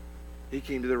 He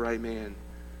came to the right man.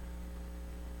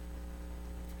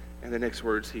 And the next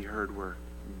words he heard were,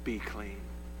 be clean.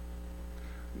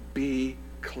 Be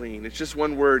clean. It's just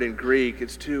one word in Greek.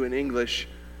 It's two in English.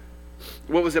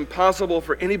 What was impossible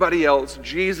for anybody else,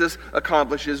 Jesus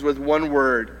accomplishes with one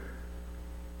word.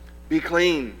 Be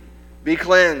clean. Be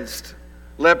cleansed.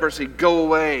 Leprosy, go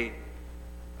away.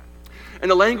 And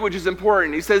the language is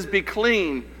important. He says be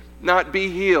clean, not be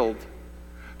healed.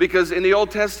 Because in the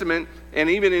Old Testament, and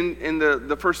even in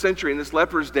the first century, in this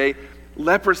leper's day,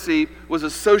 leprosy was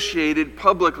associated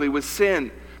publicly with sin.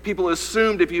 People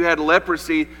assumed if you had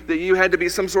leprosy that you had to be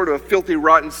some sort of a filthy,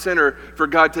 rotten sinner for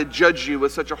God to judge you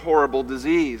with such a horrible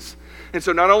disease. And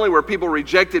so not only were people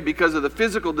rejected because of the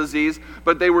physical disease,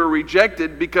 but they were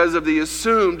rejected because of the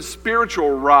assumed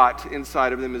spiritual rot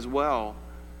inside of them as well.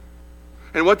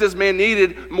 And what this man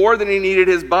needed, more than he needed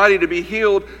his body to be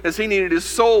healed, is he needed his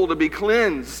soul to be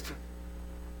cleansed.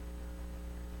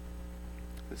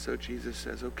 And so Jesus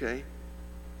says, okay,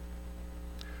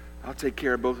 I'll take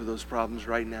care of both of those problems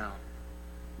right now.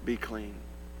 Be clean.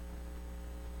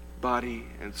 Body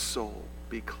and soul,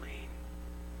 be clean.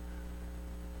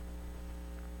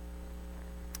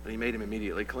 And he made him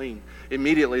immediately clean.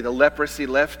 Immediately the leprosy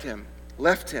left him.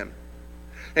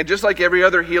 And just like every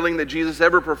other healing that Jesus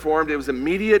ever performed, it was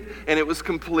immediate and it was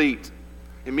complete.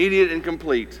 Immediate and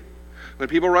complete. When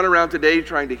people run around today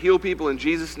trying to heal people in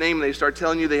Jesus' name, and they start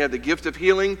telling you they have the gift of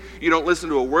healing, you don't listen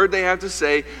to a word they have to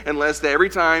say unless every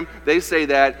time they say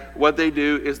that, what they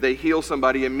do is they heal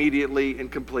somebody immediately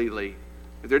and completely.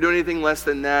 If they're doing anything less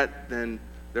than that, then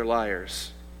they're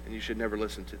liars, and you should never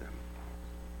listen to them.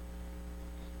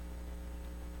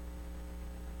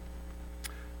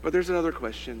 But there's another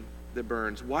question that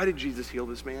burns. Why did Jesus heal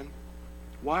this man?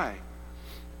 Why?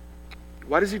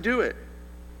 Why does he do it?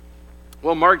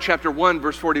 Well, Mark chapter 1,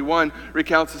 verse 41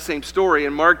 recounts the same story,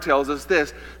 and Mark tells us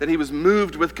this, that he was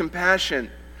moved with compassion,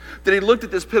 that he looked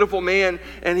at this pitiful man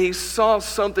and he saw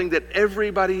something that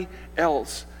everybody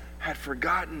else had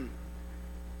forgotten.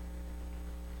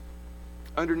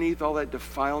 Underneath all that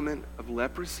defilement of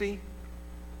leprosy,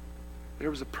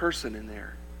 there was a person in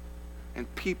there,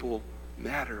 and people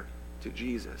matter to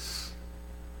Jesus.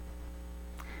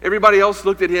 Everybody else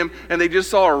looked at him and they just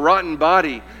saw a rotten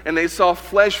body, and they saw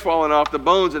flesh falling off the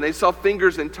bones, and they saw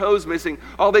fingers and toes missing.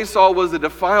 All they saw was the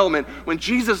defilement. When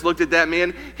Jesus looked at that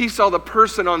man, he saw the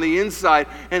person on the inside,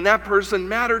 and that person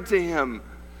mattered to him.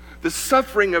 The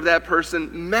suffering of that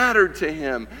person mattered to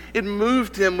him. It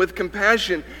moved him with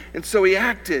compassion, and so he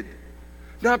acted.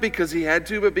 Not because he had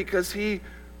to, but because he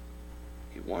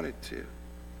wanted to.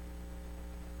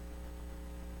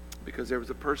 Because there was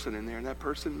a person in there, and that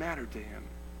person mattered to him.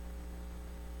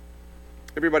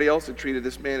 Everybody else had treated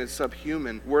this man as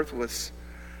subhuman, worthless,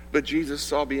 but Jesus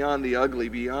saw beyond the ugly,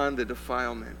 beyond the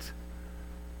defilement.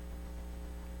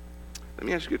 Let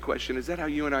me ask you a question. Is that how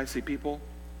you and I see people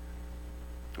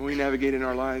when we navigate in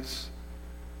our lives?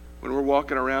 When we're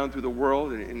walking around through the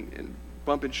world and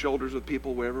bumping shoulders with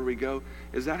people wherever we go?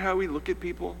 Is that how we look at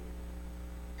people?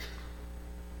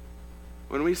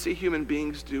 When we see human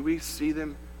beings, do we see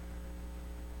them?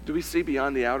 Do we see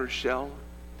beyond the outer shell?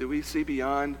 Do we see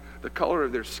beyond the color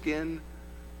of their skin,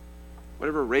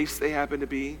 whatever race they happen to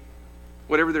be,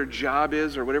 whatever their job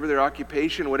is, or whatever their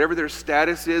occupation, whatever their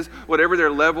status is, whatever their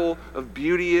level of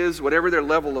beauty is, whatever their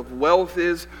level of wealth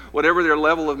is, whatever their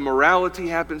level of morality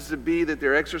happens to be that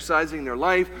they're exercising in their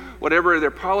life, whatever their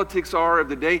politics are of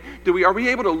the day? Are we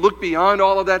able to look beyond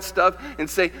all of that stuff and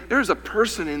say, there's a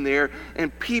person in there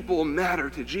and people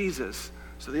matter to Jesus,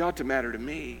 so they ought to matter to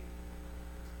me?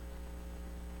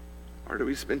 Or do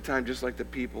we spend time just like the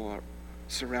people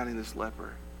surrounding this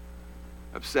leper,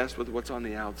 obsessed with what's on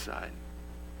the outside,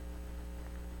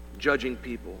 judging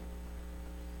people,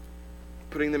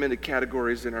 putting them into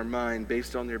categories in our mind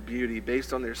based on their beauty,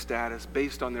 based on their status,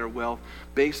 based on their wealth,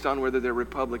 based on whether they're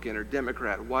Republican or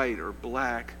Democrat, white or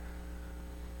black?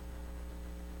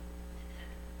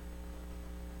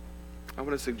 I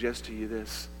want to suggest to you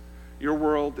this. Your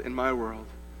world and my world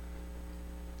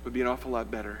would be an awful lot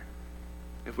better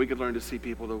if we could learn to see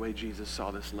people the way Jesus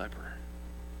saw this leper.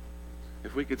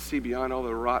 If we could see beyond all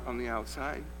the rot on the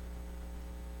outside.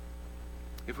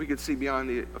 If we could see beyond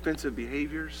the offensive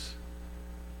behaviors.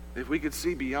 If we could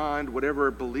see beyond whatever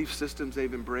belief systems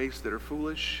they've embraced that are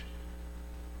foolish.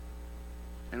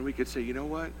 And we could say, you know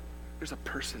what? There's a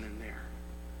person in there.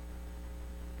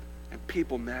 And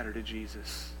people matter to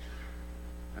Jesus.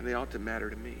 And they ought to matter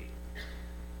to me.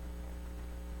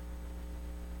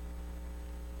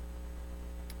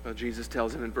 Well, Jesus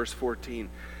tells him in verse 14,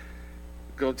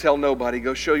 go tell nobody,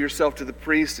 go show yourself to the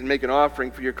priest and make an offering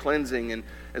for your cleansing, and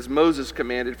as Moses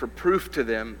commanded, for proof to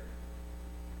them.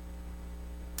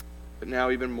 But now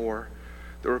even more,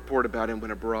 the report about him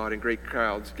went abroad, and great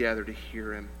crowds gathered to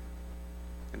hear him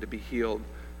and to be healed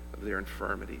of their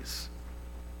infirmities.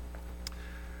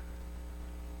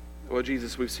 Well,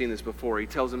 Jesus, we've seen this before. He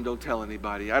tells them, don't tell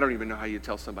anybody. I don't even know how you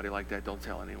tell somebody like that, don't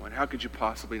tell anyone. How could you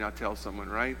possibly not tell someone,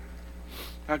 right?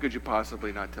 How could you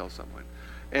possibly not tell someone?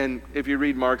 And if you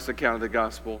read Mark's account of the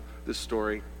gospel, this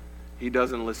story, he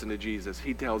doesn't listen to Jesus.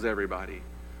 He tells everybody.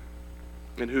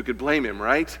 And who could blame him,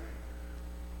 right?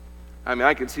 I mean,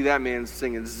 I can see that man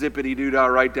singing zippity-doo-dah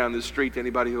right down the street to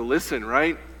anybody who'll listen,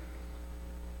 right?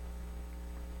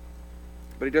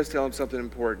 But he does tell him something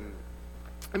important.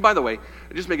 And by the way,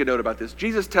 just make a note about this.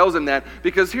 Jesus tells him that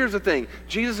because here's the thing.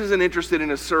 Jesus isn't interested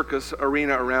in a circus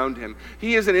arena around him.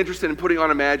 He isn't interested in putting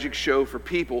on a magic show for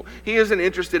people. He isn't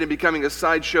interested in becoming a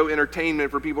sideshow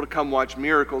entertainment for people to come watch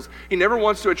miracles. He never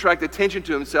wants to attract attention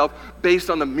to himself based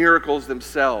on the miracles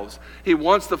themselves. He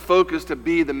wants the focus to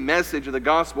be the message of the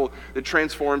gospel that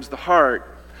transforms the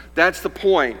heart. That's the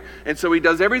point. And so he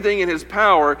does everything in his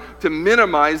power to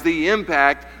minimize the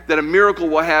impact that a miracle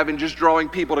will have in just drawing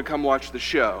people to come watch the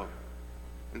show.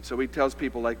 And so he tells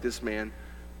people like this man,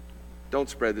 don't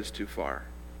spread this too far.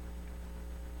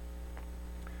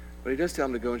 But he does tell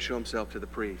him to go and show himself to the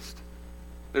priest.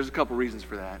 There's a couple reasons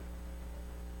for that.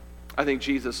 I think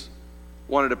Jesus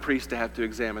wanted a priest to have to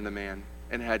examine the man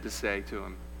and had to say to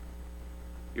him,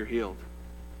 you're healed.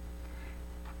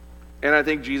 And I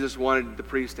think Jesus wanted the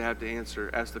priest to have to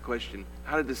ask the question,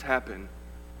 how did this happen?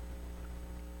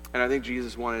 And I think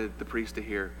Jesus wanted the priest to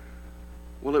hear,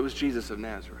 well, it was Jesus of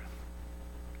Nazareth.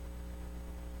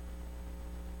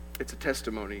 It's a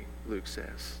testimony, Luke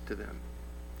says to them,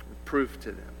 proof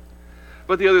to them.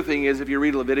 But the other thing is, if you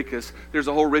read Leviticus, there's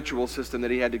a whole ritual system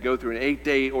that he had to go through, an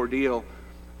 8-day ordeal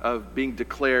of being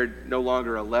declared no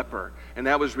longer a leper. And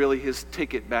that was really his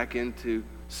ticket back into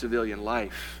civilian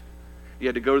life. You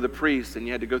had to go to the priest, and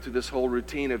you had to go through this whole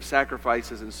routine of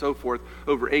sacrifices and so forth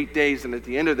over 8 days. And at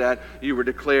the end of that, you were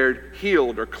declared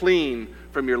healed or clean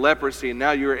from your leprosy. And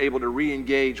now you were able to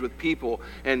re-engage with people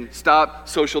and stop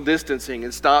social distancing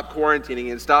and stop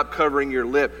quarantining and stop covering your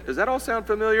lip. Does that all sound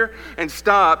familiar? And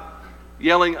stop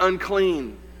yelling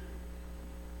unclean.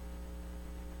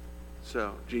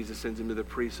 So Jesus sends him to the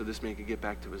priest so this man could get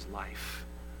back to his life.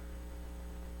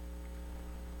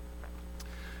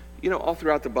 You know, all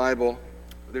throughout the Bible,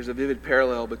 there's a vivid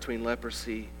parallel between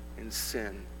leprosy and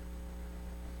sin.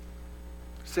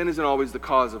 Sin isn't always the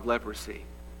cause of leprosy.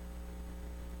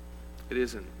 It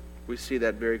isn't. We see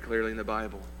that very clearly in the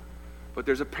Bible. But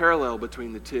there's a parallel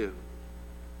between the two.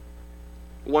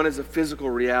 One is a physical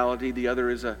reality, the other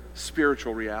is a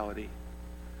spiritual reality.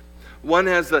 One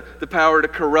has the power to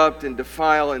corrupt and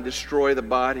defile and destroy the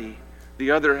body.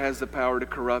 The other has the power to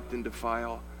corrupt and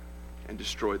defile and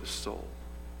destroy the soul.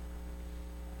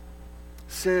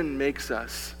 Sin makes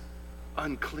us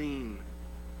unclean.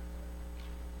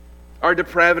 Our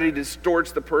depravity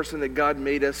distorts the person that God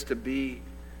made us to be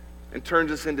and turns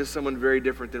us into someone very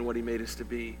different than what He made us to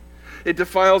be. It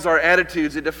defiles our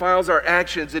attitudes. It defiles our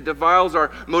actions. It defiles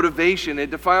our motivation.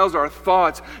 It defiles our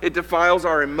thoughts. It defiles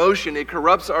our emotion. It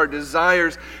corrupts our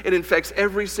desires. It infects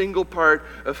every single part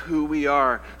of who we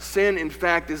are. Sin, in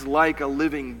fact, is like a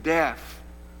living death.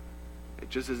 It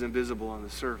just is invisible on the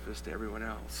surface to everyone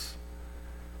else.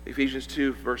 Ephesians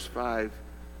 2, verse 5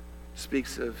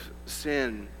 speaks of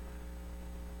sin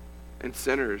and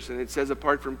sinners. And it says,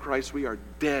 apart from Christ, we are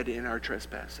dead in our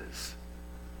trespasses.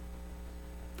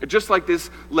 Just like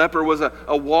this leper was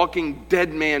a walking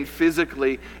dead man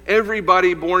physically,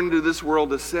 everybody born into this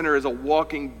world a sinner is a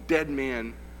walking dead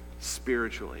man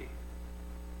spiritually.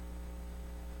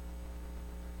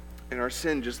 And our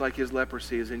sin, just like his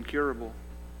leprosy, is incurable,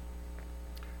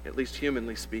 at least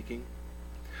humanly speaking.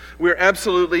 We're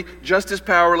absolutely just as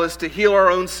powerless to heal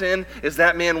our own sin as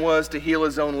that man was to heal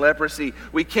his own leprosy.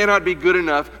 We cannot be good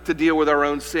enough to deal with our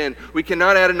own sin. We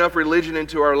cannot add enough religion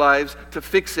into our lives to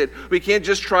fix it. We can't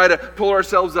just try to pull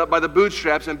ourselves up by the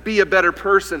bootstraps and be a better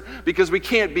person, because we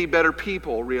can't be better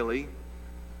people, really.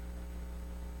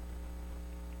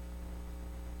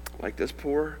 Like this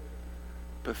poor,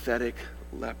 pathetic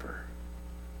leper.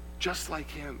 Just like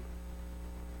him.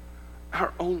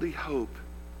 Our only hope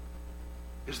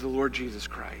is the Lord Jesus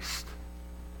Christ.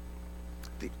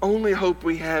 The only hope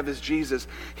we have is Jesus.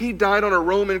 He died on a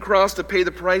Roman cross to pay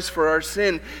the price for our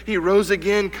sin. He rose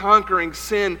again, conquering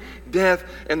sin, death,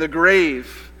 and the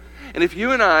grave. And if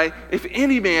you and I, if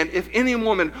any man, if any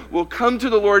woman will come to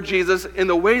the Lord Jesus in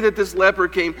the way that this leper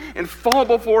came and fall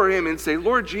before Him and say,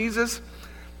 Lord Jesus,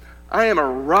 I am a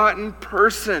rotten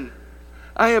person.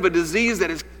 I have a disease that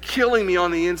is killing me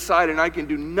on the inside, and I can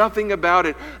do nothing about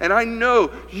it. And I know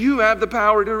you have the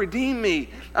power to redeem me.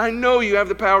 I know you have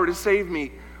the power to save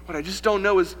me. What I just don't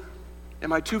know is,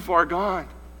 am I too far gone?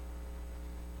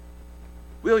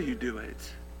 Will you do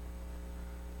it?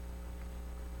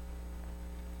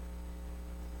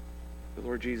 The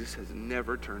Lord Jesus has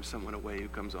never turned someone away who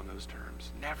comes on those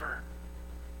terms. Never.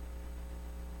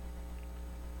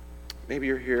 Maybe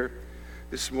you're here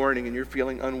this morning and you're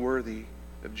feeling unworthy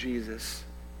of Jesus.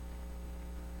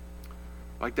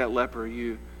 Like that leper,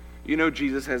 you know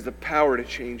Jesus has the power to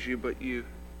change you, but you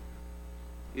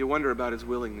wonder about His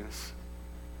willingness.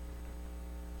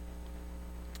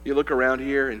 You look around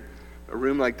here in a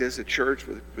room like this, a church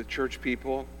with church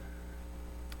people,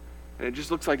 And it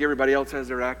just looks like everybody else has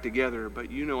their act together,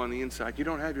 but you know on the inside, you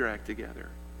don't have your act together.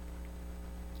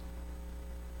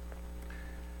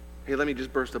 Hey, let me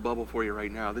just burst a bubble for you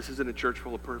right now. This isn't a church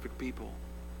full of perfect people.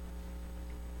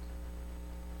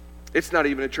 It's not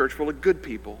even a church full of good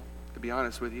people, to be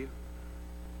honest with you.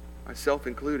 Myself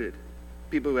included.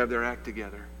 People who have their act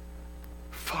together.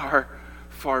 Far,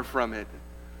 far from it.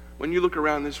 When you look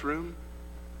around this room,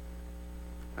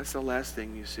 that's the last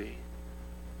thing you see.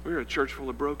 We're a church full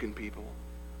of broken people.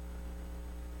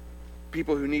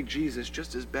 People who need Jesus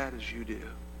just as bad as you do,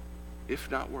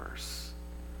 if not worse.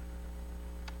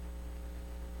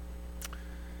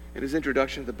 In his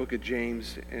introduction to the book of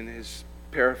James, in his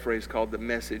paraphrase called The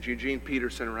Message, Eugene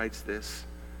Peterson writes this.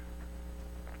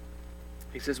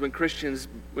 He says, when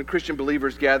Christian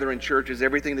believers gather in churches,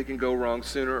 everything that can go wrong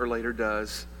sooner or later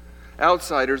does.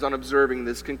 Outsiders, on observing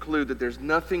this, conclude that there's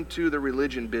nothing to the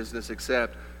religion business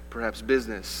except perhaps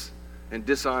business, and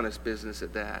dishonest business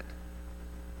at that.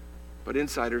 But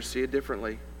insiders see it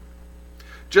differently.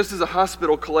 Just as a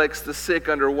hospital collects the sick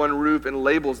under one roof and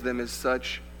labels them as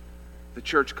such, the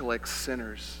church collects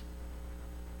sinners.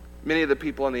 Many of the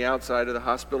people on the outside of the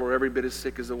hospital are every bit as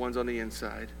sick as the ones on the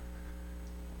inside,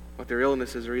 but their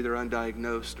illnesses are either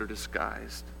undiagnosed or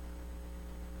disguised.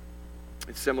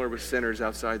 It's similar with sinners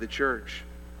outside the church.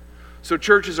 So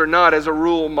churches are not, as a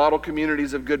rule, model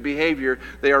communities of good behavior.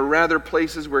 They are rather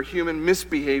places where human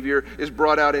misbehavior is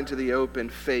brought out into the open,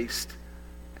 faced,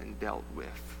 and dealt with.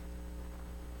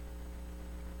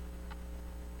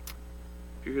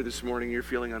 If you're here this morning, you're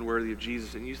feeling unworthy of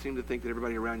Jesus, and you seem to think that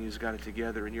everybody around you has got it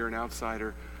together, and you're an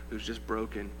outsider who's just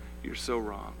broken, you're so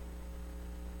wrong.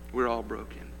 We're all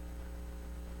broken.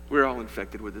 We're all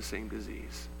infected with the same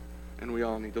disease, and we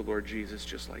all need the Lord Jesus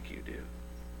just like you do.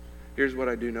 Here's what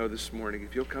I do know this morning.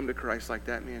 If you'll come to Christ like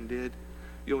that man did,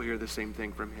 you'll hear the same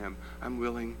thing from him. I'm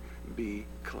willing, be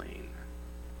clean.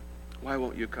 Why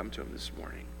won't you come to him this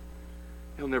morning?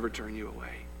 He'll never turn you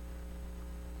away.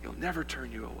 He'll never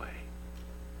turn you away.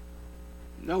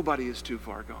 Nobody is too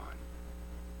far gone.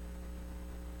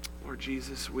 Lord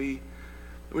Jesus, we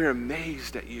are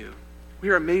amazed at you. We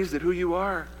are amazed at who you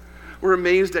are. We're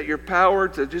amazed at your power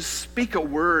to just speak a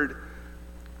word,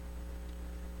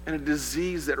 and a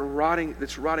disease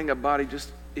that's rotting a body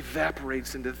just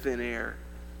evaporates into thin air.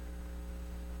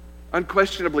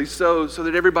 Unquestionably so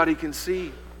that everybody can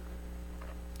see.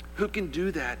 Who can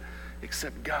do that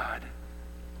except God?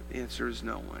 The answer is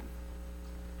no one.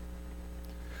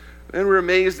 And we're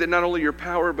amazed at not only your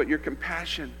power, but your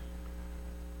compassion.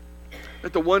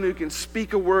 That the one who can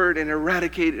speak a word and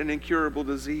eradicate an incurable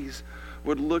disease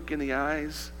would look in the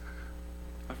eyes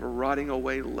of a rotting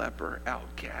away leper,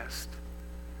 outcast,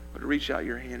 would reach out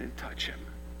your hand and touch him,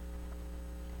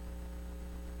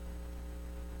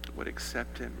 would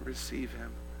accept him, receive him,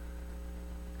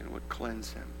 and would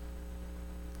cleanse him.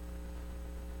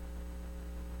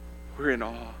 We're in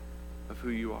awe of who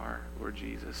you are, Lord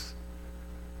Jesus.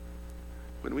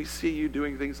 When we see you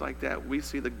doing things like that, we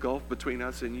see the gulf between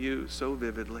us and you so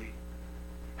vividly.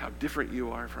 How different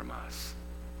you are from us.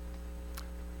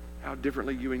 How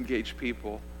differently you engage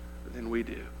people than we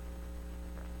do.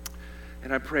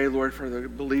 And I pray, Lord, for the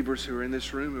believers who are in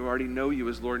this room who already know you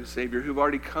as Lord and Savior, who've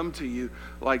already come to you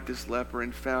like this leper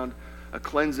and found a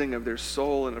cleansing of their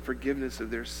soul and a forgiveness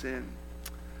of their sin.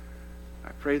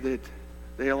 I pray that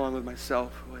they, along with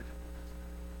myself, would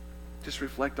just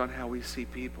reflect on how we see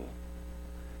people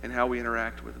and how we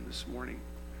interact with them this morning.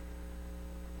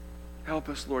 Help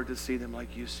us, Lord, to see them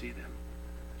like you see them,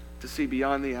 to see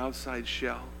beyond the outside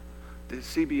shell, to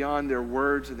see beyond their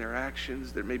words and their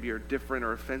actions that maybe are different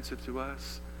or offensive to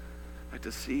us, but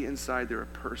to see inside they're a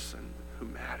person who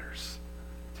matters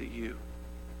to you.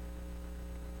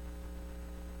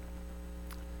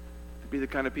 To be the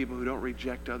kind of people who don't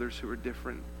reject others who are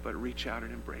different, but reach out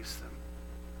and embrace them.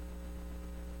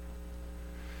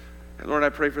 And Lord, I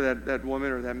pray for that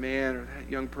woman or that man or that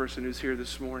young person who's here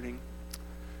this morning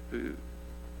who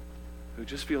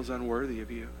just feels unworthy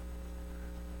of you.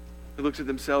 Who looks at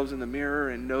themselves in the mirror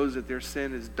and knows that their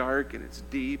sin is dark and it's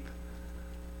deep,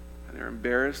 and they're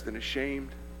embarrassed and ashamed.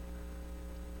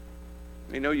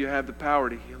 They know you have the power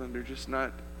to heal them. They're just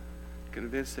not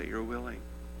convinced that you're willing.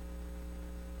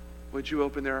 Would you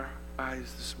open their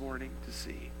eyes this morning to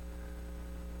see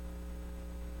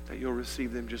that you'll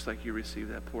receive them just like you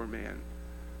received that poor man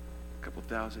a couple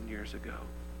thousand years ago?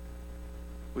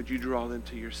 Would you draw them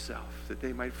to yourself that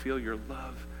they might feel your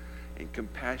love and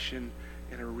compassion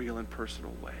in a real and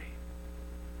personal way?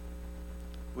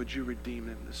 Would you redeem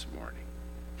them this morning?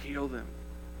 Heal them.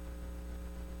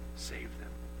 Save them.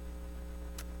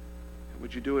 And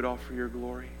would you do it all for your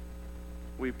glory?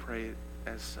 We pray it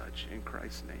as such. In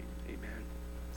Christ's name, amen.